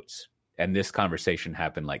off of Notes. And this conversation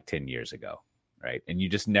happened like 10 years ago, right? And you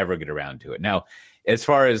just never get around to it. Now, as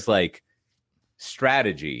far as like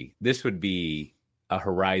strategy, this would be a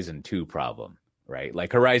Horizon 2 problem, right?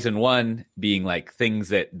 Like Horizon 1 being like things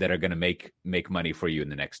that are going to make money for you in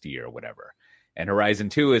the next year or whatever. And Horizon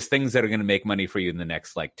 2 is things that are going to make money for you in the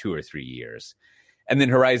next like 2 or 3 years. And then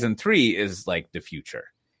Horizon 3 is like the future.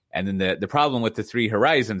 And then the problem with the 3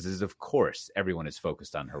 horizons is, of course, everyone is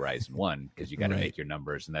focused on Horizon 1 because you got to make your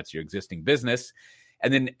numbers and that's your existing business.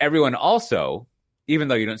 And then everyone also, even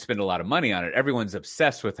though you don't spend a lot of money on it, everyone's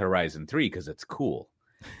obsessed with Horizon 3 because it's cool.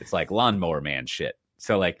 It's like Lawnmower Man shit.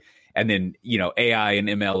 So like, and then, AI and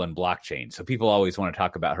ML and blockchain. So people always want to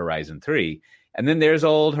talk about Horizon 3. And then there's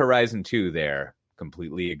old Horizon 2 there,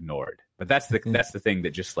 completely ignored. But that's the thing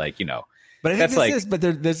that just like, But I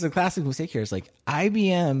think there's a classic mistake here. It's like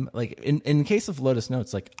IBM, like in case of Lotus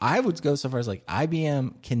Notes, like I would go so far as like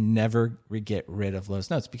IBM can never get rid of Lotus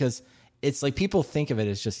Notes because it's like people think of it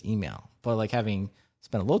as just email. But like having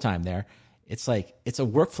spent a little time there, it's like it's a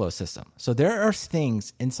workflow system. So there are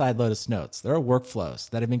things inside Lotus Notes. There are workflows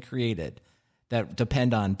that have been created that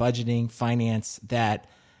depend on budgeting, finance, that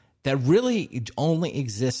really only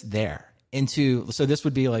exist there. So this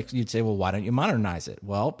would be like, you'd say, well, why don't you modernize it?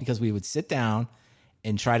 Well, because we would sit down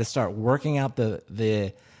and try to start working out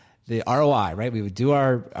the ROI, right? We would do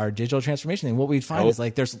our digital transformation. And what we'd find is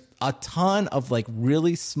like, there's a ton of like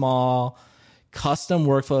really small custom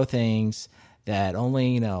workflow things that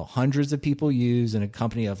only, hundreds of people use in a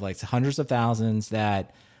company of like hundreds of thousands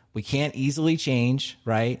that we can't easily change,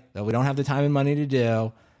 right? That we don't have the time and money to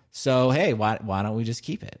do. So, hey, why don't we just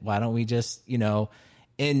keep it? Why don't we just,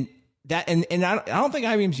 and I don't think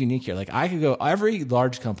IBM's unique here. Like I could go, every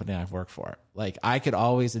large company I've worked for, like I could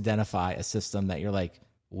always identify a system that you're like,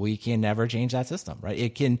 we can never change that system, right?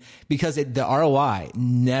 It can, because the ROI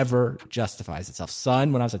never justifies itself.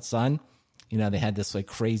 Sun, when I was at Sun, they had this like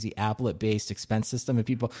crazy applet based expense system, and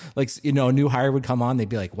people like, a new hire would come on, they'd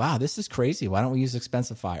be like, wow, this is crazy. Why don't we use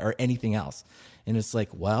Expensify or anything else? And it's like,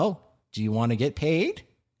 well, do you want to get paid?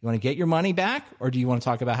 You want to get your money back? Or do you want to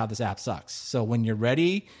talk about how this app sucks? So when you're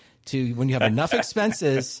ready when you have enough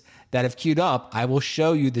expenses that have queued up, I will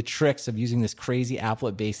show you the tricks of using this crazy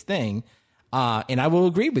applet based thing. And I will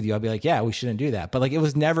agree with you. I'll be like, yeah, we shouldn't do that. But like, it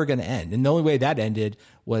was never going to end. And the only way that ended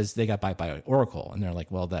was they got bought by Oracle. And they're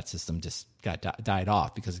like, well, that system just died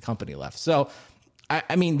off because the company left. So,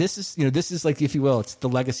 I mean, this is like, if you will, it's the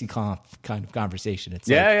legacy kind of conversation. It's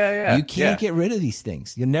You can't get rid of these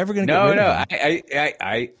things. You're never going to get rid of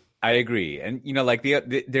them. I agree. And, like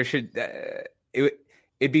there should,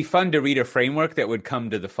 it'd be fun to read a framework that would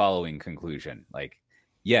come to the following conclusion. Like,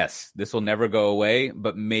 yes, this will never go away,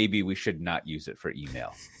 but maybe we should not use it for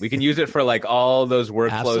email. We can use it for like all those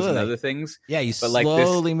workflows and other things. Yeah, you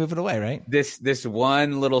slowly move it away, right? This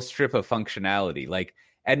one little strip of functionality, like,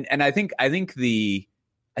 and I think the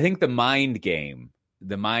mind game,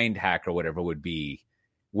 the mind hack or whatever would be,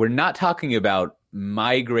 we're not talking about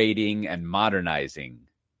migrating and modernizing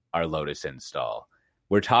our Lotus install.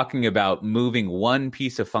 We're talking about moving one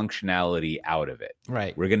piece of functionality out of it.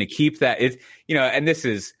 Right. We're going to keep that. It's, and this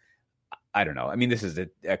is, I don't know. I mean, this is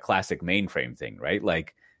a classic mainframe thing, right?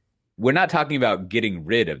 Like, we're not talking about getting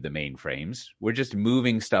rid of the mainframes. We're just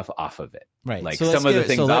moving stuff off of it. Right. Like so some of the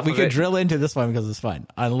things off we of could it. drill into this one because it's fun.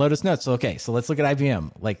 On Lotus Notes. So, okay. So let's look at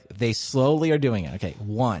IBM. Like they slowly are doing it. Okay.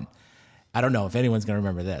 One, I don't know if anyone's going to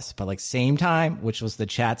remember this, but like Same Time, which was the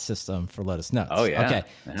chat system for Lotus Notes. Oh, yeah. Okay.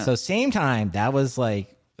 Yeah. So Same Time, that was what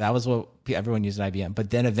everyone used at IBM. But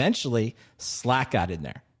then eventually Slack got in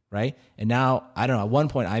there. Right. And now, I don't know, at one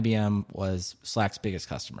point, IBM was Slack's biggest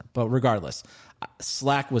customer. But regardless,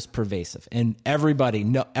 Slack was pervasive. And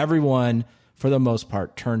everyone, for the most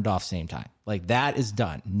part, turned off Same Time. Like that is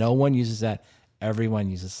done. No one uses that.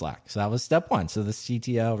 Everyone uses Slack. So that was step one. So the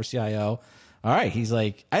CTO or CIO, all right, he's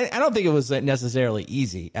like, I don't think it was necessarily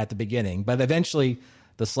easy at the beginning, but eventually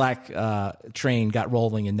the Slack train got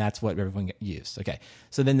rolling and that's what everyone used. Okay.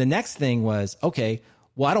 So then the next thing was, okay,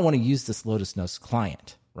 well, I don't want to use this Lotus Notes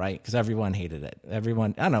client. Right, because everyone hated it.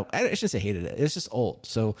 Everyone, I don't know. I shouldn't say hated it. It's just old.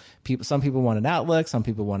 So some people wanted Outlook, some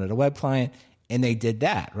people wanted a web client, and they did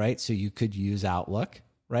that. Right, so you could use Outlook,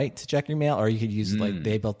 right, to check your mail, or you could use like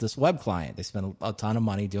they built this web client. They spent a ton of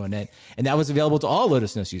money doing it, and that was available to all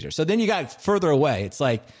Lotus Notes users. So then you got further away. It's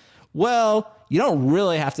like, well, you don't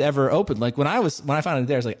really have to ever open. Like when I found it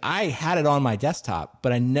there, it's like I had it on my desktop,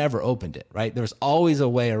 but I never opened it. Right, there was always a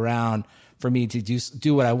way around for me to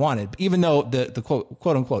do what I wanted, even though the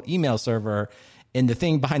quote unquote email server and the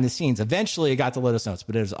thing behind the scenes, eventually it got to Lotus Notes,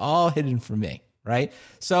 but it was all hidden from me. Right.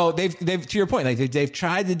 So they've to your point, like they've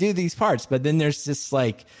tried to do these parts, but then there's just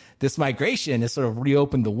like this migration has sort of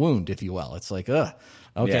reopened the wound, if you will. It's like, okay.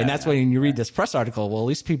 Yeah, and that's when you read this press article, well, at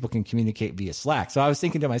least people can communicate via Slack. So I was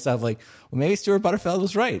thinking to myself, like, well, maybe Stuart Butterfield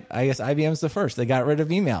was right. I guess IBM's the first. They got rid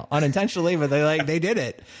of email unintentionally, but they did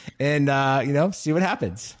it. And, see what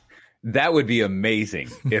happens. That would be amazing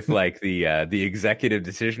if like the executive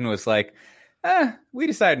decision was like, we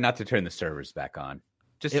decided not to turn the servers back on.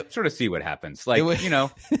 Just sort of see what happens. Like,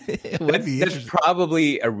 that's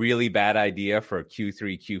probably a really bad idea for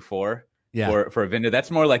Q3, Q4 for a vendor. That's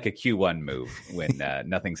more like a Q1 move when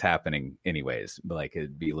nothing's happening anyways. But like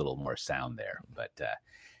it'd be a little more sound there. But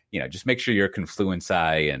just make sure your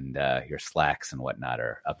Confluency and your Slacks and whatnot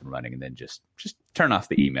are up and running, and then just turn off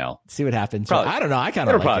the email. See what happens. Probably, I don't know. I kind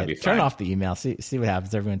of like it. Turn off the email. See what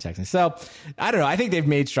happens. Everyone texting. So I don't know. I think they've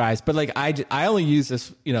made strides, but like I only use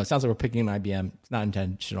this. It sounds like we're picking on IBM. It's not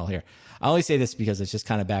intentional here. I only say this because it's just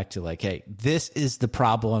kind of back to like, hey, this is the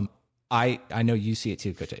problem. I know you see it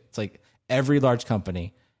too, Coach. It's like every large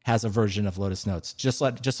company has a version of Lotus Notes. Just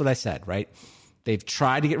what I said, right? They've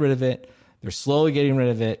tried to get rid of it. They're slowly getting rid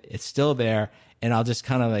of it. It's still there. And I'll just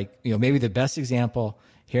kind of like, maybe the best example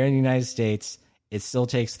here in the United States, it still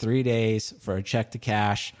takes 3 days for a check to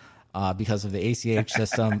cash because of the ACH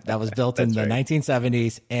system that was built in the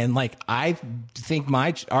 1970s. And like, I think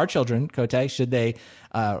our children, Cote, should they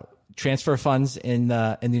transfer funds in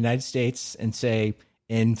the United States and say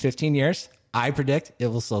in 15 years, I predict it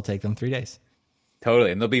will still take them 3 days.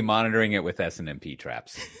 Totally. And they'll be monitoring it with SNMP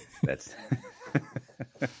traps. That's...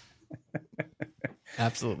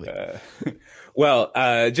 Absolutely.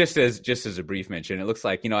 Just as a brief mention, it looks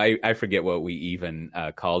like, I forget what we even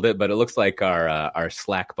called it, but it looks like our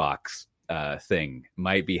Slackbox thing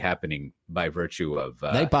might be happening by virtue of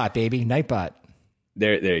Nightbot, baby, Nightbot.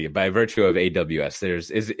 There you by virtue of AWS.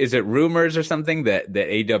 Is it rumors or something that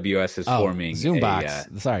AWS is forming Zoombox?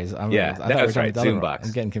 That's right, Zoombox.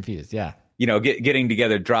 I'm getting confused. Yeah, getting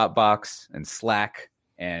together Dropbox and Slack.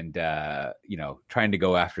 And, trying to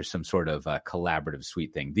go after some sort of collaborative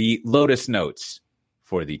suite thing. The Lotus Notes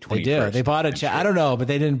for the 21st. They do. They bought a chat. I don't know, but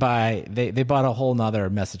they didn't buy. They bought a whole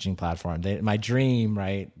nother messaging platform. My dream,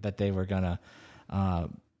 right, that they were gonna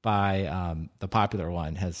buy the popular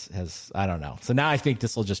one has I don't know. So now I think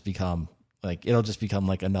this will just become like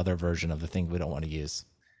another version of the thing we don't want to use.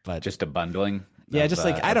 But just a bundling. Yeah, just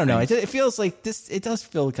like I don't know. It feels like this. It does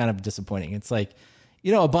feel kind of disappointing. It's like.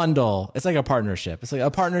 A bundle, it's like a partnership. It's like a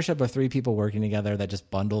partnership of 3 people working together that just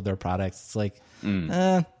bundle their products. It's like,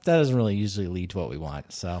 that doesn't really usually lead to what we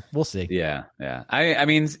want. So we'll see. Yeah. I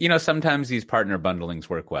mean, sometimes these partner bundlings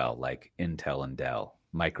work well, like Intel and Dell,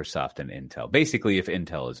 Microsoft and Intel. Basically, if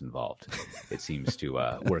Intel is involved, it seems to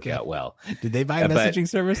work out well. Did they buy a messaging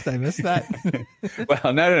service? Did I miss that?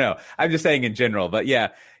 Well, no. I'm just saying in general. But yeah,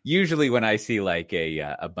 usually when I see like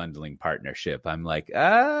a bundling partnership, I'm like,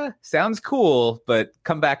 sounds cool, but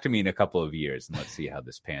come back to me in a couple of years and let's see how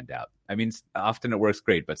this panned out. I mean, often it works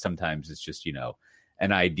great, but sometimes it's just,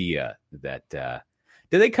 an idea that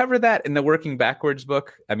did they cover that in the Working Backwards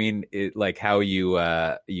book? I mean, like how you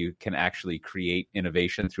can actually create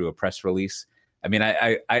innovation through a press release. I mean,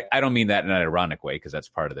 I don't mean that in an ironic way because that's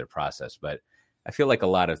part of their process, but I feel like a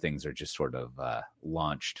lot of things are just sort of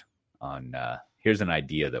launched on here's an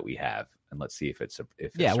idea that we have, and let's see if it's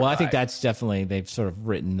yeah. Well, I think that's definitely they've sort of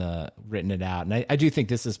written it out, and I do think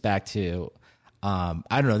this is back to I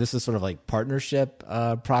don't know. This is sort of like partnership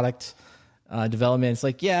product development. It's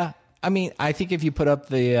like, yeah, I mean, I think if you put up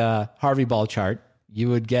the Harvey Ball chart, you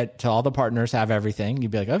would get to all the partners have everything.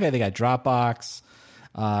 You'd be like, okay, they got Dropbox.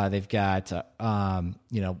 They've got, they bought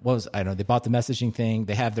the messaging thing.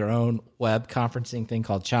 They have their own web conferencing thing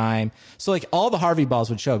called Chime. So like all the Harvey Balls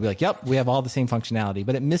would show, be like, yep, we have all the same functionality,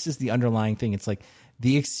 but it misses the underlying thing. It's like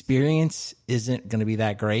the experience isn't going to be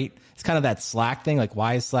that great. It's kind of that Slack thing. Like,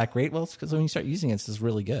 why is Slack great? Well, it's because when you start using it, it's just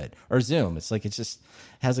really good. Or Zoom. It's like, it just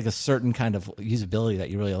has like a certain kind of usability that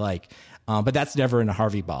you really like. But that's never in a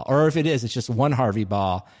Harvey Ball. Or if it is, it's just one Harvey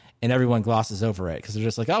Ball and everyone glosses over it because they're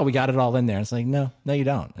just like, oh, we got it all in there. And it's like, no, you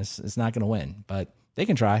don't. It's not going to win, but they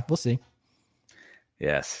can try. We'll see.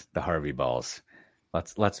 Yes, the Harvey Balls.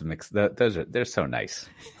 Let's mix. They're so nice,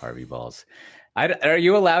 Harvey Balls. Are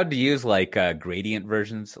you allowed to use like gradient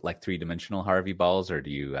versions, like 3-dimensional Harvey Balls, or do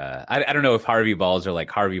you? I don't know if Harvey Balls are like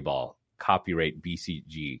Harvey Ball, copyright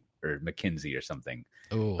BCG or McKinsey or something.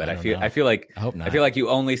 Ooh, but I feel like I hope not. I feel like you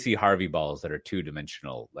only see Harvey Balls that are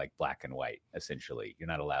 2-dimensional, like black and white. Essentially, you're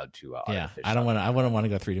not allowed to. Yeah, I wouldn't want to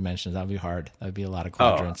go 3 dimensions. That would be hard. That would be a lot of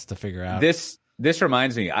quadrants to figure out. This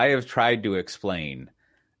reminds me. I have tried to explain.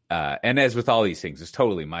 And as with all these things, it's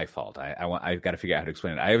totally my fault. I've got to figure out how to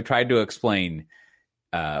explain it. I have tried to explain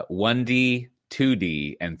 1D,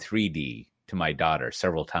 2D, and 3D to my daughter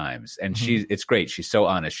several times, and it's great. She's so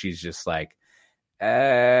honest. She's just like,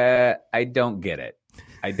 I don't get it.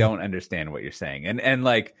 I don't understand what you're saying. And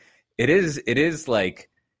like, it is like,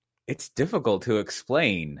 it's difficult to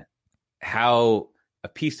explain how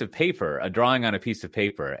a drawing on a piece of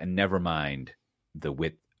paper, and never mind the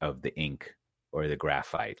width of the ink or the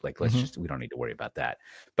graphite. Like, we don't need to worry about that.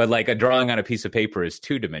 But like a drawing on a piece of paper is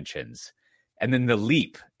 2 dimensions. And then the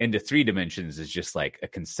leap into 3 dimensions is just like a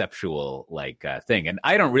conceptual thing. And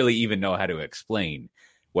I don't really even know how to explain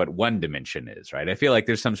what 1 dimension is, right? I feel like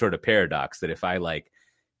there's some sort of paradox that if I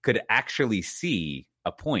could actually see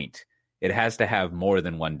a point, it has to have more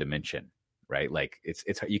than 1 dimension, right? Like it's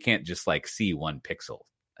you can't just see 1 pixel.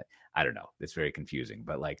 I don't know. It's very confusing,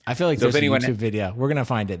 but I feel like there's a YouTube video. We're going to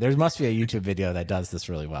find it. There must be a YouTube video that does this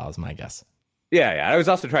really well, is my guess. Yeah. I was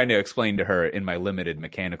also trying to explain to her in my limited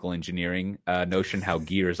mechanical engineering notion how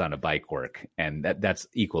gears on a bike work, and that's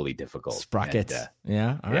equally difficult. Sprockets.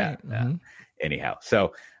 Yeah. All right. Mm-hmm. Anyhow,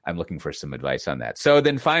 so I'm looking for some advice on that. So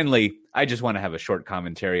then finally, I just want to have a short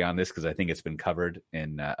commentary on this because I think it's been covered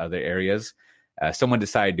in other areas. Someone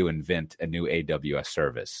decided to invent a new AWS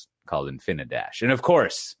service called Infinidash. And of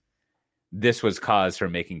course, this was cause for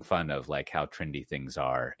making fun of how trendy things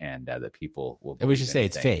are, and that people will. And we should say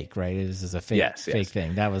it's fake, right? This is a fake, fake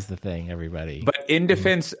thing. That was the thing, everybody. But in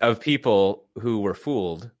defense of people who were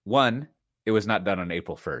fooled, one, it was not done on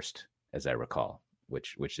April 1st, as I recall,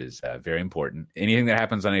 which is very important. Anything that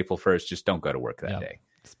happens on April 1st, just don't go to work that day.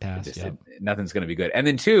 It's past. Nothing's going to be good. And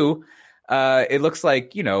then two, it looks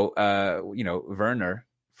like Werner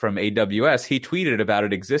from AWS, he tweeted about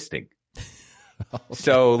it existing.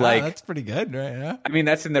 So that's pretty good, right? Yeah. I mean,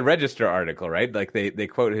 that's in the Register article, right? Like they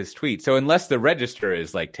quote his tweet. So unless the Register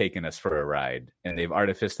is taking us for a ride and they've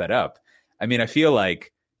artificed that up, I mean, I feel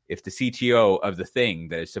like if the CTO of the thing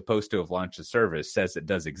that is supposed to have launched the service says it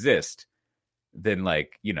does exist, then what are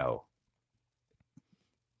you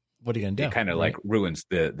gonna do? It kind of ruins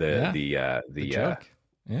the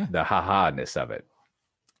ha-ha-ness of it.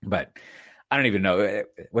 But I don't even know.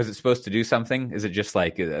 Was it supposed to do something? Is it just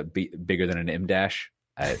bigger than an M dash?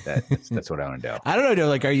 That's what I want to know. I don't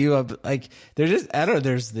know. Are you there's just, I don't know.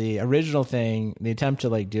 There's the original thing, the attempt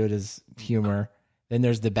to do it as humor. Then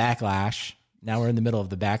there's the backlash. Now we're in the middle of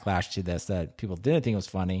the backlash to this that people didn't think was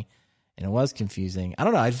funny, and it was confusing. I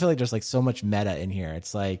don't know. I feel like there's so much meta in here.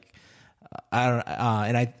 It's I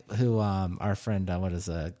don't our friend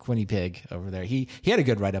Quinny Pig over there, he had a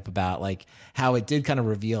good write-up about how it did kind of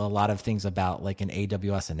reveal a lot of things about an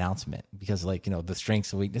AWS announcement, because the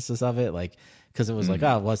strengths and weaknesses of it, because it was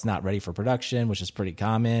it's not ready for production, which is pretty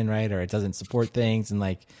common, right? Or it doesn't support things, and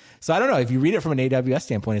so I don't know, if you read it from an AWS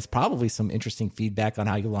standpoint, it's probably some interesting feedback on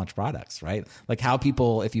how you launch products, right? How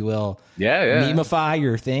people, if you will, memeify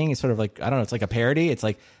your thing. It's sort of I don't know, it's like a parody. It's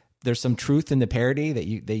some truth in the parody that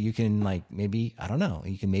you can like, maybe, I don't know,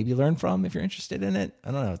 you can maybe learn from if you're interested in it.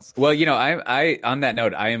 I don't know. Well, I on that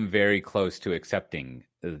note, I am very close to accepting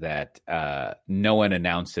that no one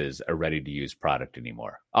announces a ready-to-use product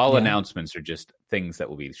anymore. All announcements are just things that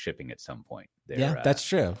will be shipping at some point. That's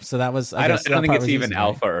true. So that was I don't think it's even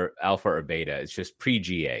alpha or beta. It's just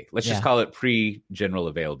pre-GA. Let's just call it pre-general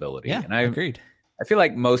availability. Yeah, and I agreed. I feel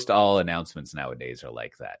like most all announcements nowadays are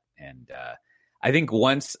like that. And I think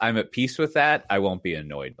once I'm at peace with that, I won't be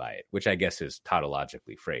annoyed by it, which I guess is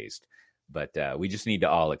tautologically phrased. But we just need to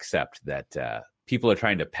all accept that people are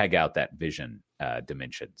trying to peg out that vision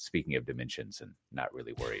dimension, speaking of dimensions, and not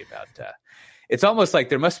really worry about it's almost like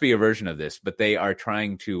there must be a version of this, but they are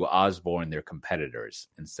trying to Osborne their competitors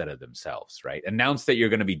instead of themselves, right? Announce that you're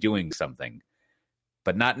going to be doing something,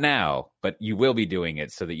 but not now, but you will be doing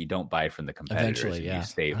it so that you don't buy from the competitors and you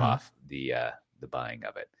stave off the buying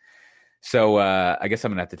of it. So I guess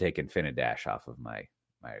I'm going to have to take Infinidash off of my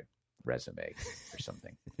resume or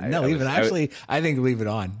something. I think leave it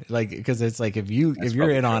on, like, because it's like if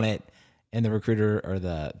you're in on it and the recruiter or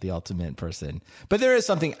the ultimate person, but there is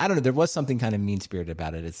something, I don't know, there was something kind of mean spirited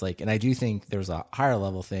about it. It's like, and I do think there's a higher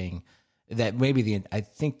level thing that maybe I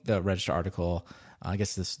think the Register article, I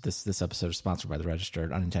guess this episode is sponsored by the Register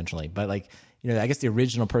unintentionally, but like, I guess the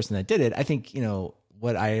original person that did it, I think,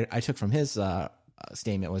 what I took from his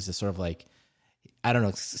statement was just sort of like, I don't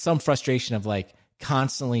know, some frustration of like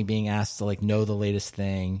constantly being asked to like know the latest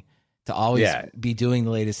thing, to always be doing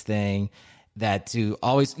the latest thing, that to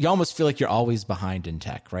always, you almost feel like you're always behind in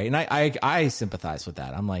tech, right? And I sympathize with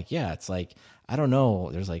that. I'm like, yeah, it's like, I don't know,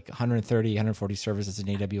 there's like 130, 140 services in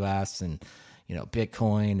AWS and,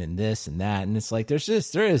 Bitcoin and this and that. And it's like, there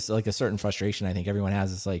is like a certain frustration I think everyone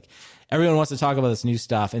has. It's like, everyone wants to talk about this new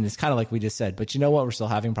stuff. And it's kind of like we just said, but you know what we're still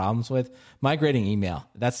having problems with? Migrating email.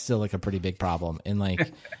 That's still like a pretty big problem. And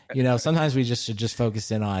like, sometimes we just should just focus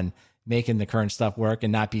in on making the current stuff work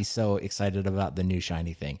and not be so excited about the new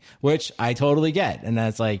shiny thing, which I totally get. And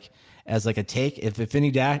that's like, as like a take, if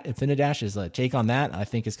Infinidash is a take on that, I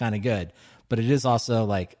think it's kind of good. But it is also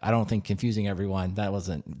like, I don't think confusing everyone, that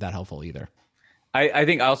wasn't that helpful either. I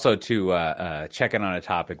think also to check in on a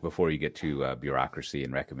topic before you get to bureaucracy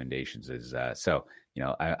and recommendations is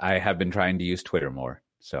I have been trying to use Twitter more.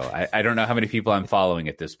 So I don't know how many people I'm following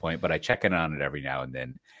at this point, but I check in on it every now and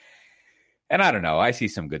then. And I don't know, I see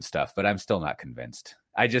some good stuff, but I'm still not convinced.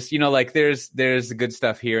 I just, like there's good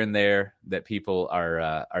stuff here and there that people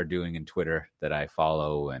are doing in Twitter that I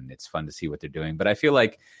follow, and it's fun to see what they're doing. But I feel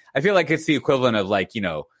like it's the equivalent of like,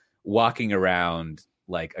 walking around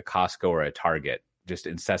like a Costco or a Target just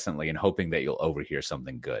incessantly and hoping that you'll overhear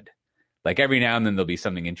something good. Like every now and then there'll be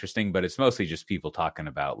something interesting, but it's mostly just people talking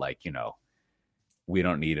about like, we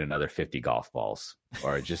don't need another 50 golf balls,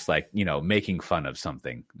 or just like, making fun of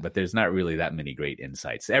something, but there's not really that many great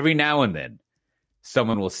insights. Every now and then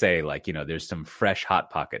someone will say like, there's some fresh Hot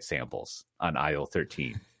Pocket samples on aisle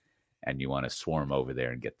 13 and you want to swarm over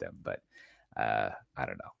there and get them. But I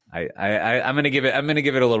don't know. I'm gonna give it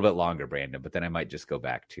a little bit longer, Brandon, but then I might just go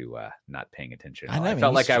back to not paying attention. I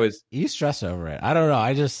felt like you stress over it. I don't know.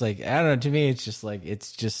 I just like, I don't know. To me, it's just like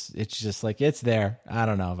it's like it's there. I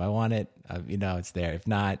don't know if I want it. It's there. If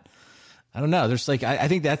not, I don't know. There's like I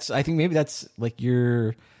think maybe that's like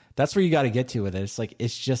that's where you got to get to with it. It's like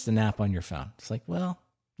it's just an app on your phone. It's like, well,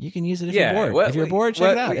 you can use it if you're bored. If you're bored,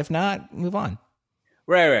 check it out. If not, move on.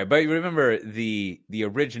 Right. But remember, the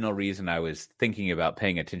original reason I was thinking about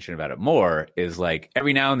paying attention about it more is like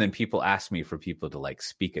every now and then people ask me for people to like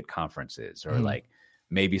speak at conferences or like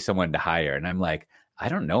maybe someone to hire. And I'm like, I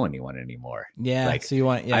don't know anyone anymore. Yeah. Like, so you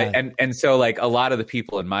want, and so like a lot of the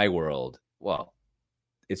people in my world, well,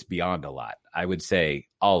 it's beyond a lot. I would say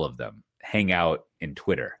all of them hang out in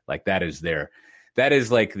Twitter. Like that is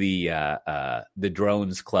like the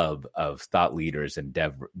drones club of thought leaders and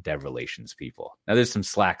dev relations people. Now there's some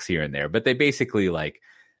slacks here and there, but they basically like,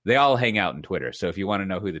 they all hang out in Twitter. So if you want to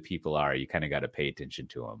know who the people are, you kind of got to pay attention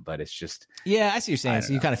to them, but it's just, I see what you're saying.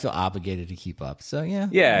 So you kind of feel obligated to keep up. So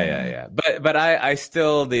yeah. But I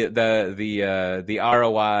still, the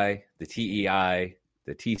ROI, the TEI,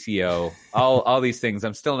 the TCO, all these things,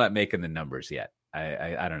 I'm still not making the numbers yet.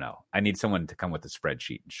 I don't know. I need someone to come with a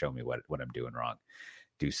spreadsheet and show me what I'm doing wrong.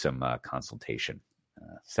 Do some consultation,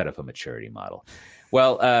 set up a maturity model.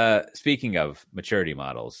 Well, speaking of maturity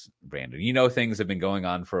models, Brandon, things have been going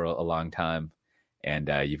on for a long time, and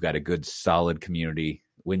you've got a good, solid community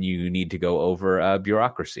when you need to go over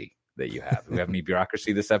bureaucracy that you have. Do we have any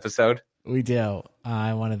bureaucracy this episode? We do.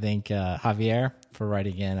 I want to thank Javier for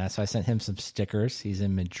writing in. So I sent him some stickers. He's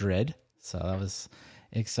in Madrid, so that was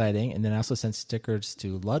exciting. And then I also sent stickers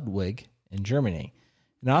to Ludwig in Germany.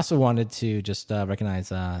 And I also wanted to just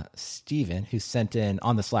recognize Steven, who sent in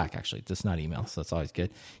on the Slack, actually, just not email, so it's always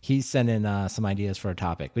good. He sent in some ideas for a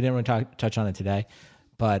topic. We didn't really touch on it today,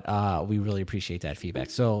 but we really appreciate that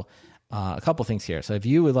feedback. So a couple things here. So if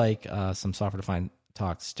you would like some Software Defined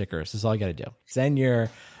Talk stickers, this is all you got to do. Send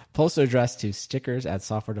your postal address to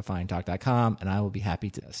stickers@softwaredefinedtalk.com, and I will be happy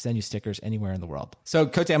to send you stickers anywhere in the world. So,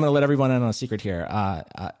 Cote, I'm going to let everyone in on a secret here.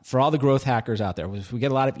 For all the growth hackers out there, we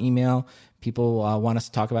get a lot of email. People want us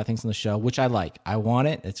to talk about things on the show, which I like. I want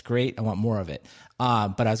it. It's great. I want more of it.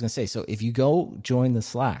 But I was going to say, so if you go join the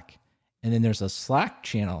Slack, and then there's a Slack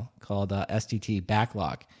channel called STT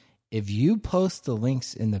Backlog. If you post the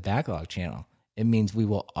links in the Backlog channel, it means we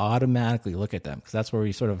will automatically look at them, because that's where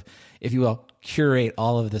we sort of, if you will, curate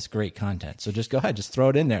all of this great content. So just go ahead, just throw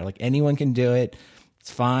it in there. Like, anyone can do it. It's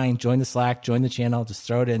fine. Join the Slack, join the channel, just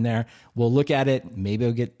throw it in there. We'll look at it.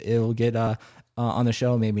 Maybe it'll get on the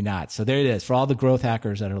show, maybe not. So there it is for all the growth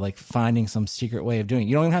hackers that are like finding some secret way of doing it.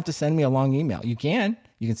 You don't even have to send me a long email. You can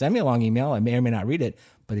send me a long email. I may or may not read it,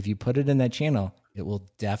 but if you put it in that channel, it will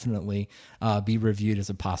definitely be reviewed as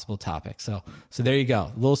a possible topic. So there you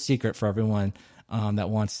go. A little secret for everyone that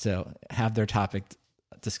wants to have their topic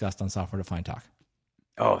discussed on Software Defined Talk.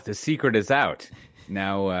 Oh, the secret is out.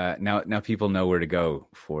 Now people know where to go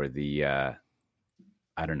for the, I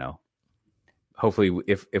don't know. Hopefully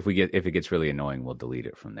if it gets really annoying, we'll delete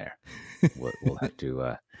it from there. We'll have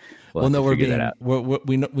to, we'll know figure that out.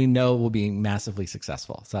 We know we'll be massively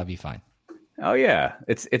successful. So that'd be fine. Oh yeah.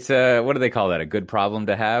 It's what do they call that? A good problem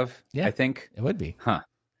to have? Yeah, I think it would be. Huh.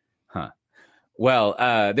 Well,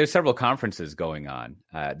 there's several conferences going on.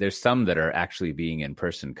 There's some that are actually being in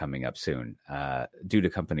person coming up soon. Due to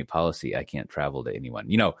company policy, I can't travel to anyone.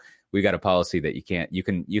 We got a policy that you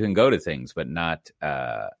can go to things, but not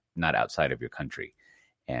outside of your country.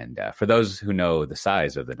 And for those who know the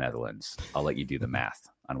size of the Netherlands, I'll let you do the math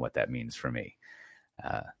on what that means for me.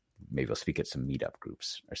 Maybe I'll speak at some meetup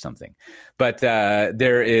groups or something. But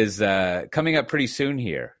there is coming up pretty soon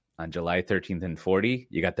here. On July 13th and 14th,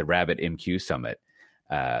 you got the Rabbit MQ Summit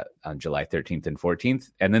on July 13th and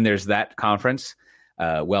 14th. And then there's that conference,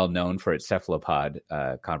 well known for its cephalopod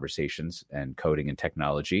conversations and coding and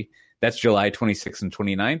technology. That's July 26th and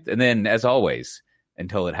 29th. And then, as always,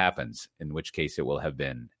 until it happens, in which case it will have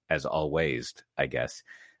been as always, I guess,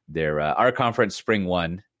 our conference, Spring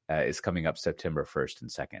 1, is coming up September 1st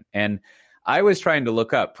and 2nd. And I was trying to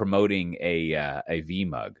look up promoting a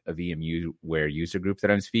VMUG, a VMware user group that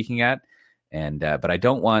I'm speaking at, but I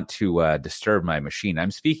don't want to disturb my machine. I'm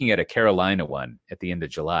speaking at a Carolina one at the end of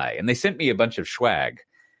July, and they sent me a bunch of swag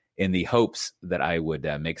in the hopes that I would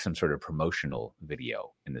make some sort of promotional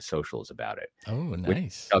video in the socials about it. Oh,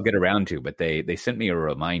 nice! I'll get around to, but they sent me a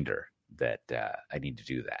reminder that I need to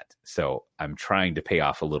do that. So I'm trying to pay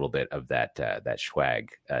off a little bit of that swag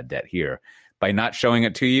debt here by not showing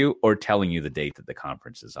it to you or telling you the date that the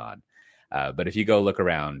conference is on. But if you go look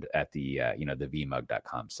around at the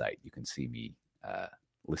vmug.com site, you can see me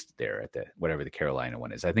listed there at whatever the Carolina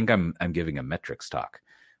one is. I think I'm giving a metrics talk,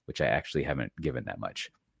 which I actually haven't given that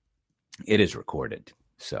much. It is recorded,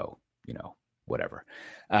 so whatever.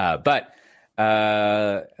 But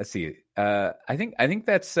let's see. I think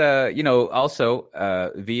that's also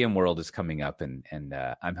VMworld is coming up, and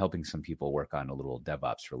I'm helping some people work on a little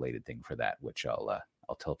DevOps related thing for that, which I'll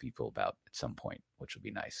tell people about at some point, which will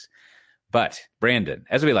be nice. But Brandon,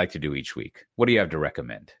 as we like to do each week, what do you have to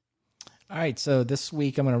recommend? All right, so this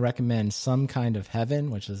week I'm going to recommend Some Kind of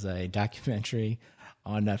Heaven, which is a documentary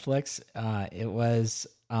on Netflix. It was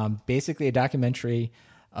basically a documentary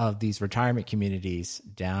of these retirement communities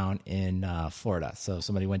down in Florida. So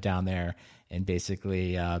somebody went down there and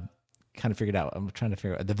basically kind of figured out, I'm trying to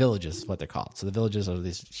figure out, the Villages is what they're called. So the Villages are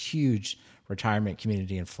this huge retirement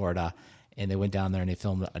community in Florida, and they went down there and they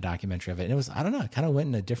filmed a documentary of it. And it was, I don't know, it kind of went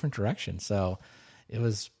in a different direction. So it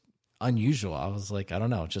was unusual. I was like, I don't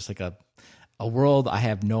know, just like a world I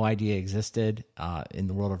have no idea existed in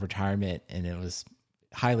the world of retirement. And it was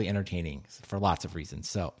highly entertaining for lots of reasons.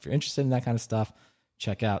 So if you're interested in that kind of stuff,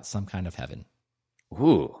 check out Some Kind of Heaven.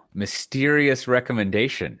 Ooh, mysterious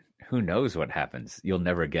recommendation. Who knows what happens? You'll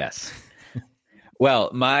never guess. Well,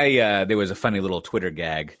 there was a funny little Twitter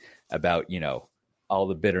gag about, all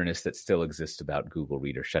the bitterness that still exists about Google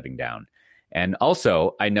Reader shutting down. And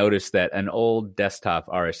also, I noticed that an old desktop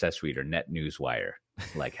RSS reader, NetNewsWire,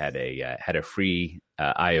 had a free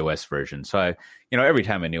iOS version. So every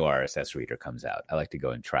time a new RSS reader comes out, I like to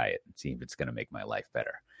go and try it and see if it's going to make my life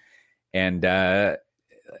better. And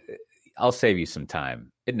I'll save you some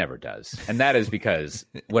time. It never does. And that is because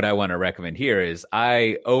what I want to recommend here is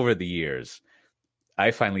over the years,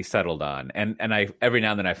 I finally settled on. And I every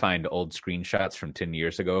now and then I find old screenshots from 10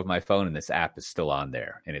 years ago of my phone, and this app is still on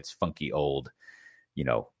there, and it's funky old,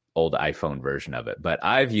 old iPhone version of it. But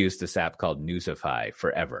I've used this app called Newsify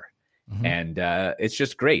forever. Mm-hmm. And it's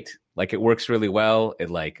just great. Like, it works really well. It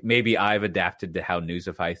maybe I've adapted to how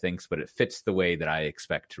Newsify thinks, but it fits the way that I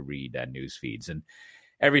expect to read news feeds. And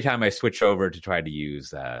every time I switch over to try to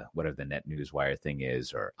use whatever the NetNewsWire thing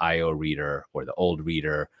is, or IO Reader, or the old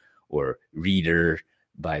Reader, or Reader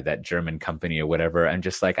by that German company or whatever, I'm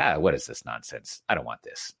just like, what is this nonsense? I don't want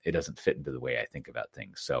this. It doesn't fit into the way I think about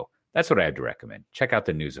things. So that's what I have to recommend. Check out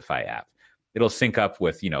the Newsify app. It'll sync up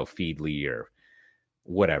with, Feedly or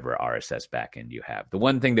whatever RSS backend you have. The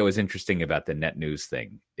one thing that was interesting about the NetNews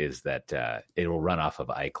thing is that it will run off of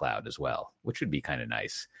iCloud as well, which would be kind of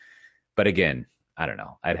nice. But again, I don't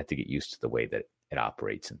know. I'd have to get used to the way that it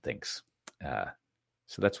operates and thinks.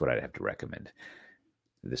 So that's what I'd have to recommend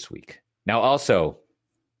this week. Now, also,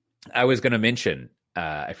 I was going to mention,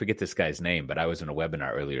 I forget this guy's name, but I was in a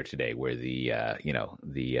webinar earlier today where the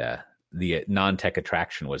non-tech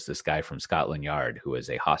attraction was this guy from Scotland Yard who is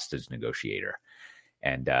a hostage negotiator.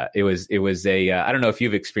 And it was a I don't know if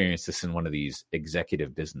you've experienced this in one of these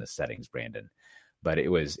executive business settings, Brandon, but it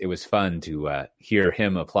was fun to hear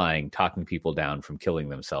him talking people down from killing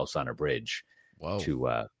themselves on a bridge. Whoa.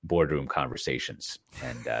 To boardroom conversations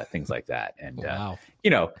and things like that. And wow.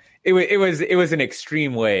 It was an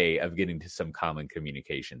extreme way of getting to some common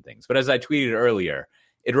communication things. But as I tweeted earlier,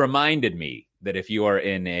 it reminded me that if you are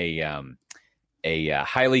in a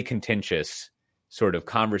highly contentious sort of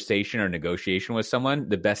conversation or negotiation with someone,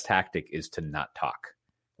 the best tactic is to not talk.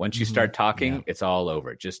 Once you start talking, it's all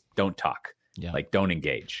over. Just don't talk. Yeah. Don't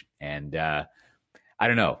engage. And I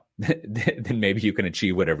don't know. Then maybe you can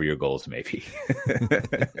achieve whatever your goals may be.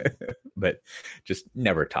 But just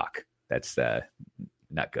never talk. That's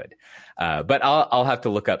not good. But I'll have to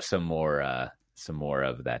look up some more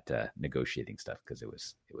of that negotiating stuff, because it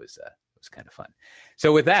was kind of fun.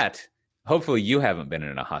 So with that, hopefully you haven't been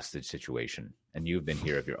in a hostage situation and you've been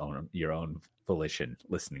here of your own volition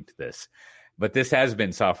listening to this. But this has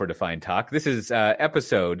been Software Defined Talk. This is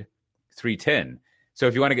episode 310. So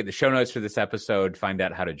if you want to get the show notes for this episode, find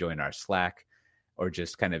out how to join our Slack, or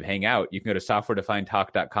just kind of hang out, you can go to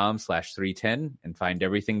softwaredefinedtalk.com/310 and find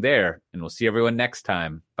everything there. And we'll see everyone next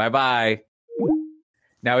time. Bye-bye.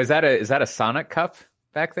 Now, is that a Sonic cup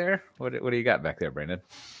back there? What do you got back there, Brandon?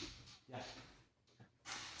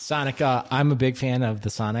 Sonic, I'm a big fan of the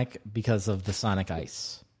Sonic because of the Sonic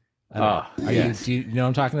Ice. Yes. Do you know what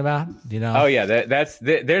I'm talking about? Do you know? Oh yeah,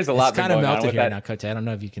 there's a lot. It's kind of melted here now, Cote. I don't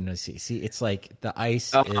know if you can see. See, it's like the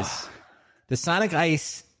ice is the Sonic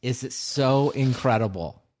Ice is so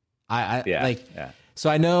incredible. So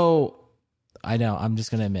I know. I'm just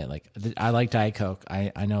gonna admit, I like Diet Coke.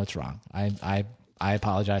 I know it's wrong. I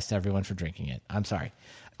apologize to everyone for drinking it. I'm sorry.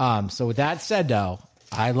 So with that said, though,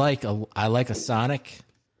 I like a Sonic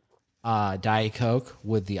Diet Coke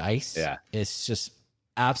with the ice. Yeah, it's just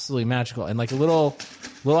absolutely magical. And like a little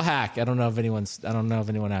hack, I don't know if anyone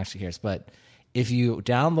actually cares, but if you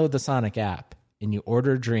download the Sonic app and you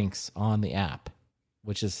order drinks on the app,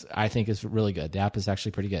 which I think is really good. The app is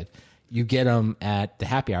actually pretty good. You get them at the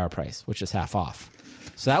happy hour price, which is half off.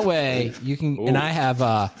 So that way you can. Ooh. And I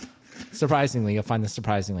have surprisingly, you'll find this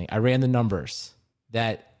surprisingly, I ran the numbers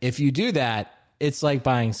that if you do that, it's like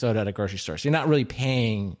buying soda at a grocery store. So you're not really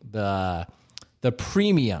paying the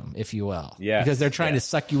premium, if you will. Yeah. Because they're trying to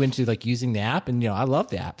suck you into using the app. And, I love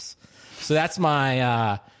the apps. So that's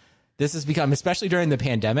my, this has become, especially during the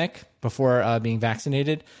pandemic before being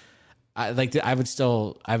vaccinated. I would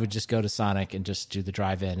just go to Sonic and just do the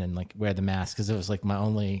drive-in and wear the mask. Cause it was it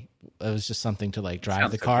was just something to drive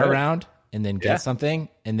the car around and then get something.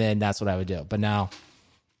 And then that's what I would do. But now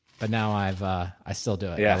I still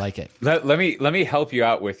do it. Yeah. I like it. Let me help you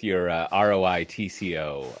out with your ROI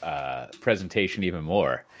TCO presentation even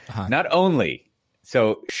more. Uh-huh. Not only,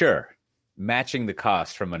 so sure, matching the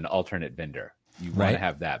cost from an alternate vendor. You want to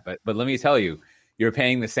have that. But let me tell you, you're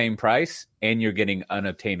paying the same price and you're getting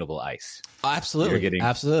unobtainable ice. Oh, absolutely. You're getting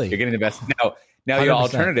the best. Now 100%. Your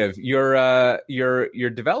alternative, your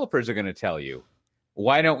developers are going to tell you,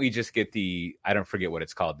 why don't we just get I don't forget what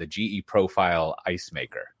it's called, the GE Profile Ice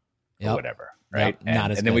Maker. Or whatever, right?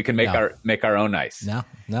 Yep. And then we can make our own ice. No.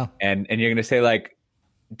 And you're going to say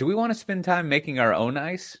do we want to spend time making our own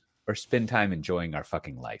ice or spend time enjoying our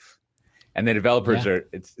fucking life? And the developers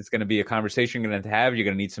it's going to be a conversation you're going to have. You're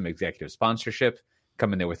going to need some executive sponsorship.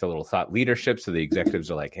 Come in there with a little thought leadership. So the executives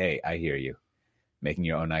are like, hey, I hear you. Making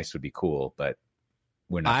your own ice would be cool, but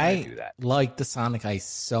we're not going to do that. I like the Sonic Ice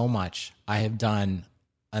so much. I have done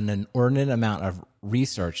an inordinate amount of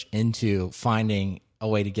research into finding a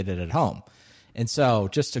way to get it at home. And so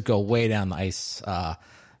just to go way down the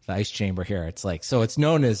ice chamber here, it's like, so it's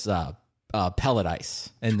known as pellet ice.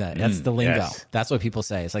 And that's the lingo. Yes. That's what people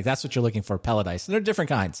say. It's like, that's what you're looking for, pellet ice. And there are different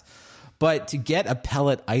kinds. But to get a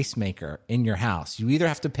pellet ice maker in your house, you either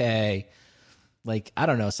have to pay, like, I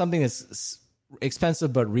don't know, something that's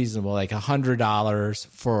expensive but reasonable, like $100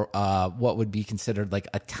 for what would be considered like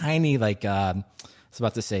a tiny, like, I was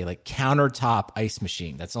about to say, like, countertop ice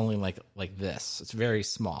machine that's only like this. It's very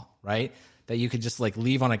small, right? That you could just like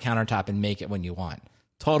leave on a countertop and make it when you want.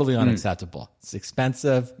 Totally unacceptable. It's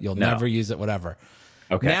expensive. You'll never use it, whatever.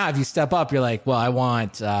 Okay. Now, if you step up, you're like, well, I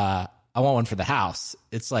want one for the house.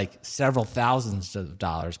 It's like several thousands of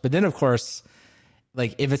dollars. But then, of course,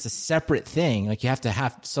 like if it's a separate thing, like you have to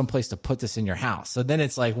have some place to put this in your house. So then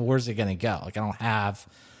it's like, well, where's it going to go? Like I don't have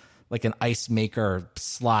like an ice maker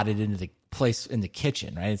slotted into the place in the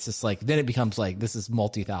kitchen, right? It's just like, then it becomes like, this is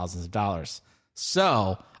multi-thousands of dollars.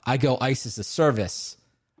 So I go ice as a service.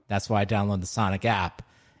 That's why I download the Sonic app.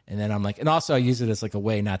 And then I'm like, and also I use it as like a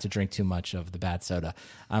way not to drink too much of the bad soda.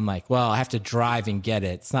 I'm like, well, I have to drive and get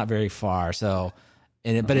it. It's not very far. So,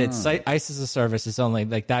 but it's ice as a service. It's only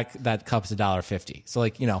like that cup's $1.50. So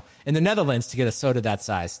like, you know, in the Netherlands to get a soda that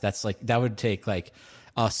size, that's like, that would take like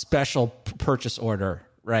a special purchase order,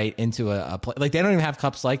 right? Into a like, they don't even have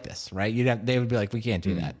cups like this, right? They would be like, we can't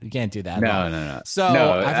do that. We can't do that. No. So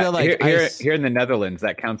I feel like here in the Netherlands,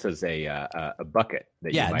 that counts as a bucket.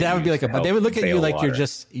 That would be like they would look at you like water.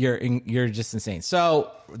 you're just insane.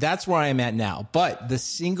 So that's where I am at now. But the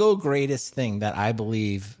single greatest thing that I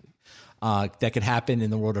believe that could happen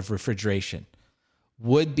in the world of refrigeration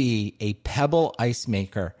would be a Pebble ice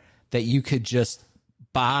maker that you could just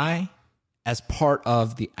buy as part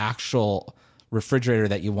of the actual refrigerator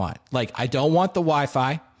that you want. Like, I don't want the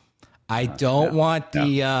Wi-Fi. I don't want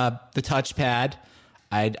the touchpad.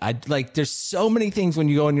 I like, there's so many things when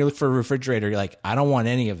you go and you look for a refrigerator, you're like, I don't want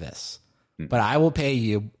any of this, but I will pay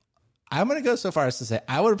you. I'm going to go so far as to say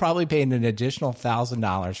I would probably pay an additional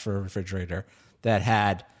 $1,000 for a refrigerator that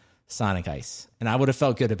had Sonic Ice, and I would have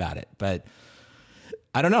felt good about it. But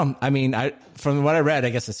I don't know. I mean, from what I read, I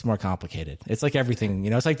guess it's more complicated. It's like everything, you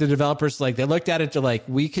know, it's like the developers, like they looked at it to like,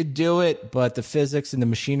 we could do it, but the physics and the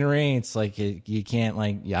machinery, it's like, you can't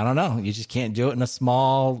like, I don't know. You just can't do it in a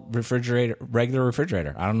small refrigerator, regular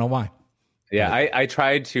refrigerator. I don't know why. Yeah, I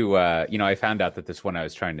tried to, I found out that this one I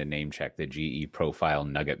was trying to name check, the GE Profile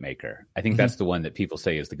Nugget Maker. I think that's the one that people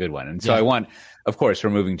say is the good one. And so I want, of course, we're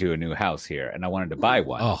moving to a new house here, and I wanted to buy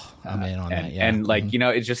one. Oh, I'm in on that, yeah. And like,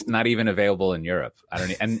 it's just not even available in Europe. I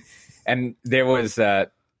don't, and there was, I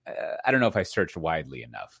don't know if I searched widely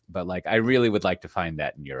enough, but like, I really would like to find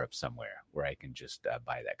that in Europe somewhere where I can just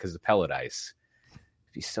buy that, because the pellet ice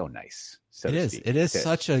would be so nice. So it is. It is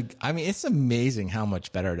such a. I mean, it's amazing how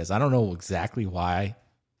much better it is. I don't know exactly why.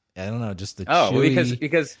 I don't know, just the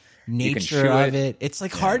because nature of it. It's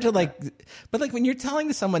like hard to like, but like when you're telling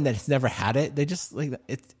to someone that has never had it, they just like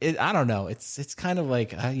it. I don't know. It's kind of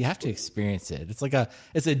like you have to experience it. It's like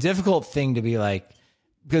it's a difficult thing to be like,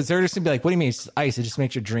 because they're just gonna be like, what do you mean it's ice? It just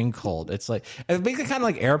makes your drink cold. It's like it makes it kind of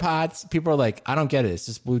like AirPods. People are like, I don't get it. It's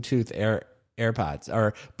just Bluetooth AirPods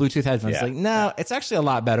or Bluetooth headphones. Yeah. Like, no, it's actually a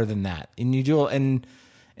lot better than that. And you do, and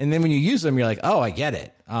then when you use them, you're like, oh, I get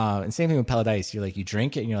it. And same thing with pellet ice. You're like, you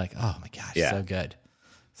drink it and you're like, oh my gosh, so good.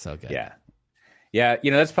 So good. Yeah. Yeah.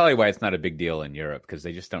 That's probably why it's not a big deal in Europe, because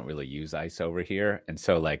they just don't really use ice over here. And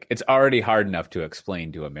so like, it's already hard enough to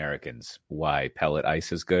explain to Americans why pellet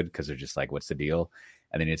ice is good, because they're just like, what's the deal?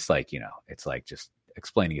 And then it's like, it's like just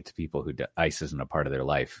explaining it to people who ice isn't a part of their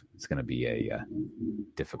life. It's going to be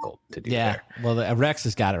difficult to do. Yeah. There. Well, the Rex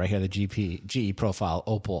has got it right here. The GE Profile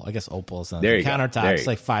Opal. I guess Opal is on the countertop. It's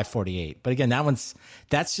like $548. But again,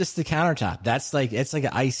 that's just the countertop. That's like, it's like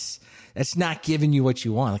an ice. It's not giving you what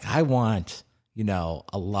you want. Like I want, a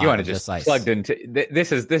lot. You want of to just ice plugged into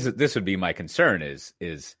this would be my concern is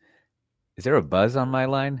there a buzz on my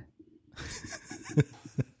line? Let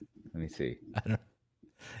me see.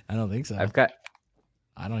 I don't think so.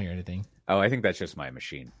 I don't hear anything. Oh, I think that's just my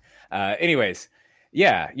machine. Anyways,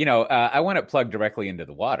 yeah, I want it plugged directly into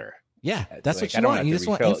the water. Yeah, that's like, what you want. You just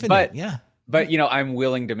want infinite. But I'm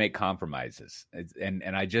willing to make compromises, and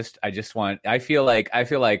I just want. I feel like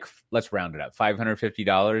let's round it up.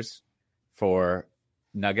 $550 for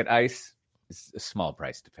nugget ice is a small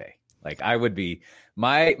price to pay. Like I would be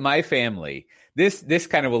my family. This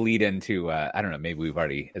kind of will lead into I don't know, maybe we've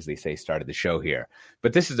already, as they say, started the show here,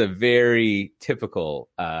 but this is a very typical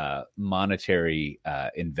monetary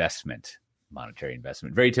investment,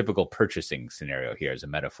 very typical purchasing scenario here as a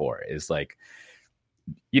metaphor is like,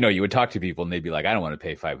 you would talk to people and they'd be like, I don't want to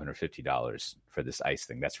pay $550 for this ice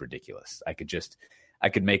thing. That's ridiculous. I could just I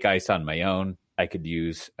could make ice on my own. I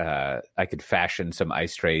could fashion some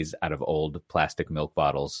ice trays out of old plastic milk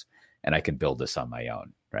bottles, and I could build this on my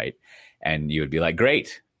own, right? And you would be like,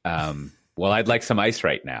 great. Well, I'd like some ice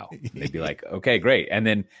right now. And they'd be like, okay, great. And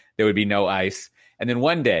then there would be no ice. And then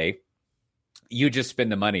one day, you just spend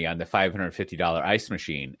the money on the $550 ice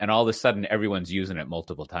machine, and all of a sudden, everyone's using it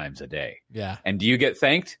multiple times a day. Yeah. And do you get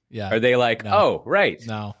thanked? Yeah. Are they like, No. oh, right.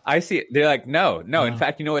 No. I see it. They're like, no. No. In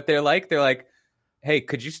fact, you know what they're like? They're like, hey,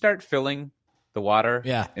 could you start filling the water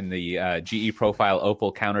Yeah. in the GE Profile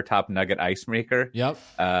Opal countertop nugget ice maker Yep.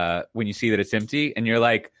 when you see that it's empty? And you're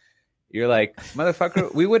like,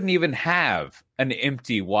 motherfucker, we wouldn't even have an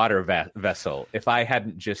empty water vessel if I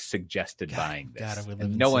hadn't just suggested buying this. God, we live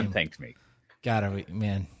and in no the one same- thanked me. God,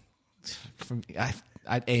 man.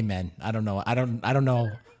 Amen. I don't know. I don't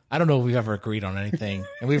know. I don't know if we've ever agreed on anything,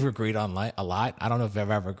 and we've agreed on a lot. I don't know if we've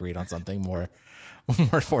ever agreed on something more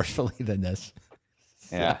forcefully than this.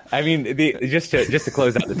 Yeah, I mean, just to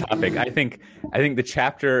close out the topic, I think the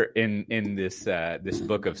chapter in this this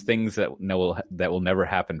book of things that will never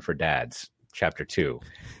happen for dads, chapter 2,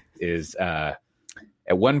 is at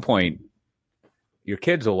one point your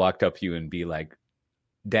kids will walk up to you and be like,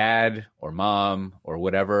 "Dad" or "Mom" or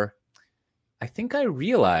whatever, I think I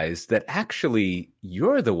realized that actually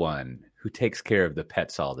you're the one who takes care of the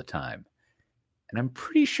pets all the time, and I'm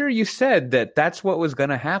pretty sure you said that that's what was going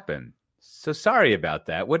to happen. So sorry about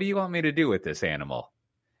that. What do you want me to do with this animal?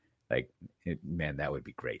 Like, man, that would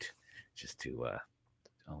be great. Just to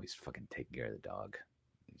always fucking take care of the dog.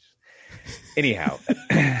 Anyhow.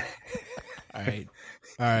 All right.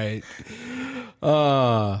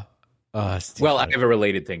 Well, I have a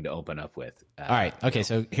related thing to open up with. All right. Okay.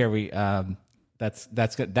 So here we. That's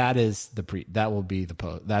good. That is that will be the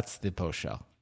post. That's the post show.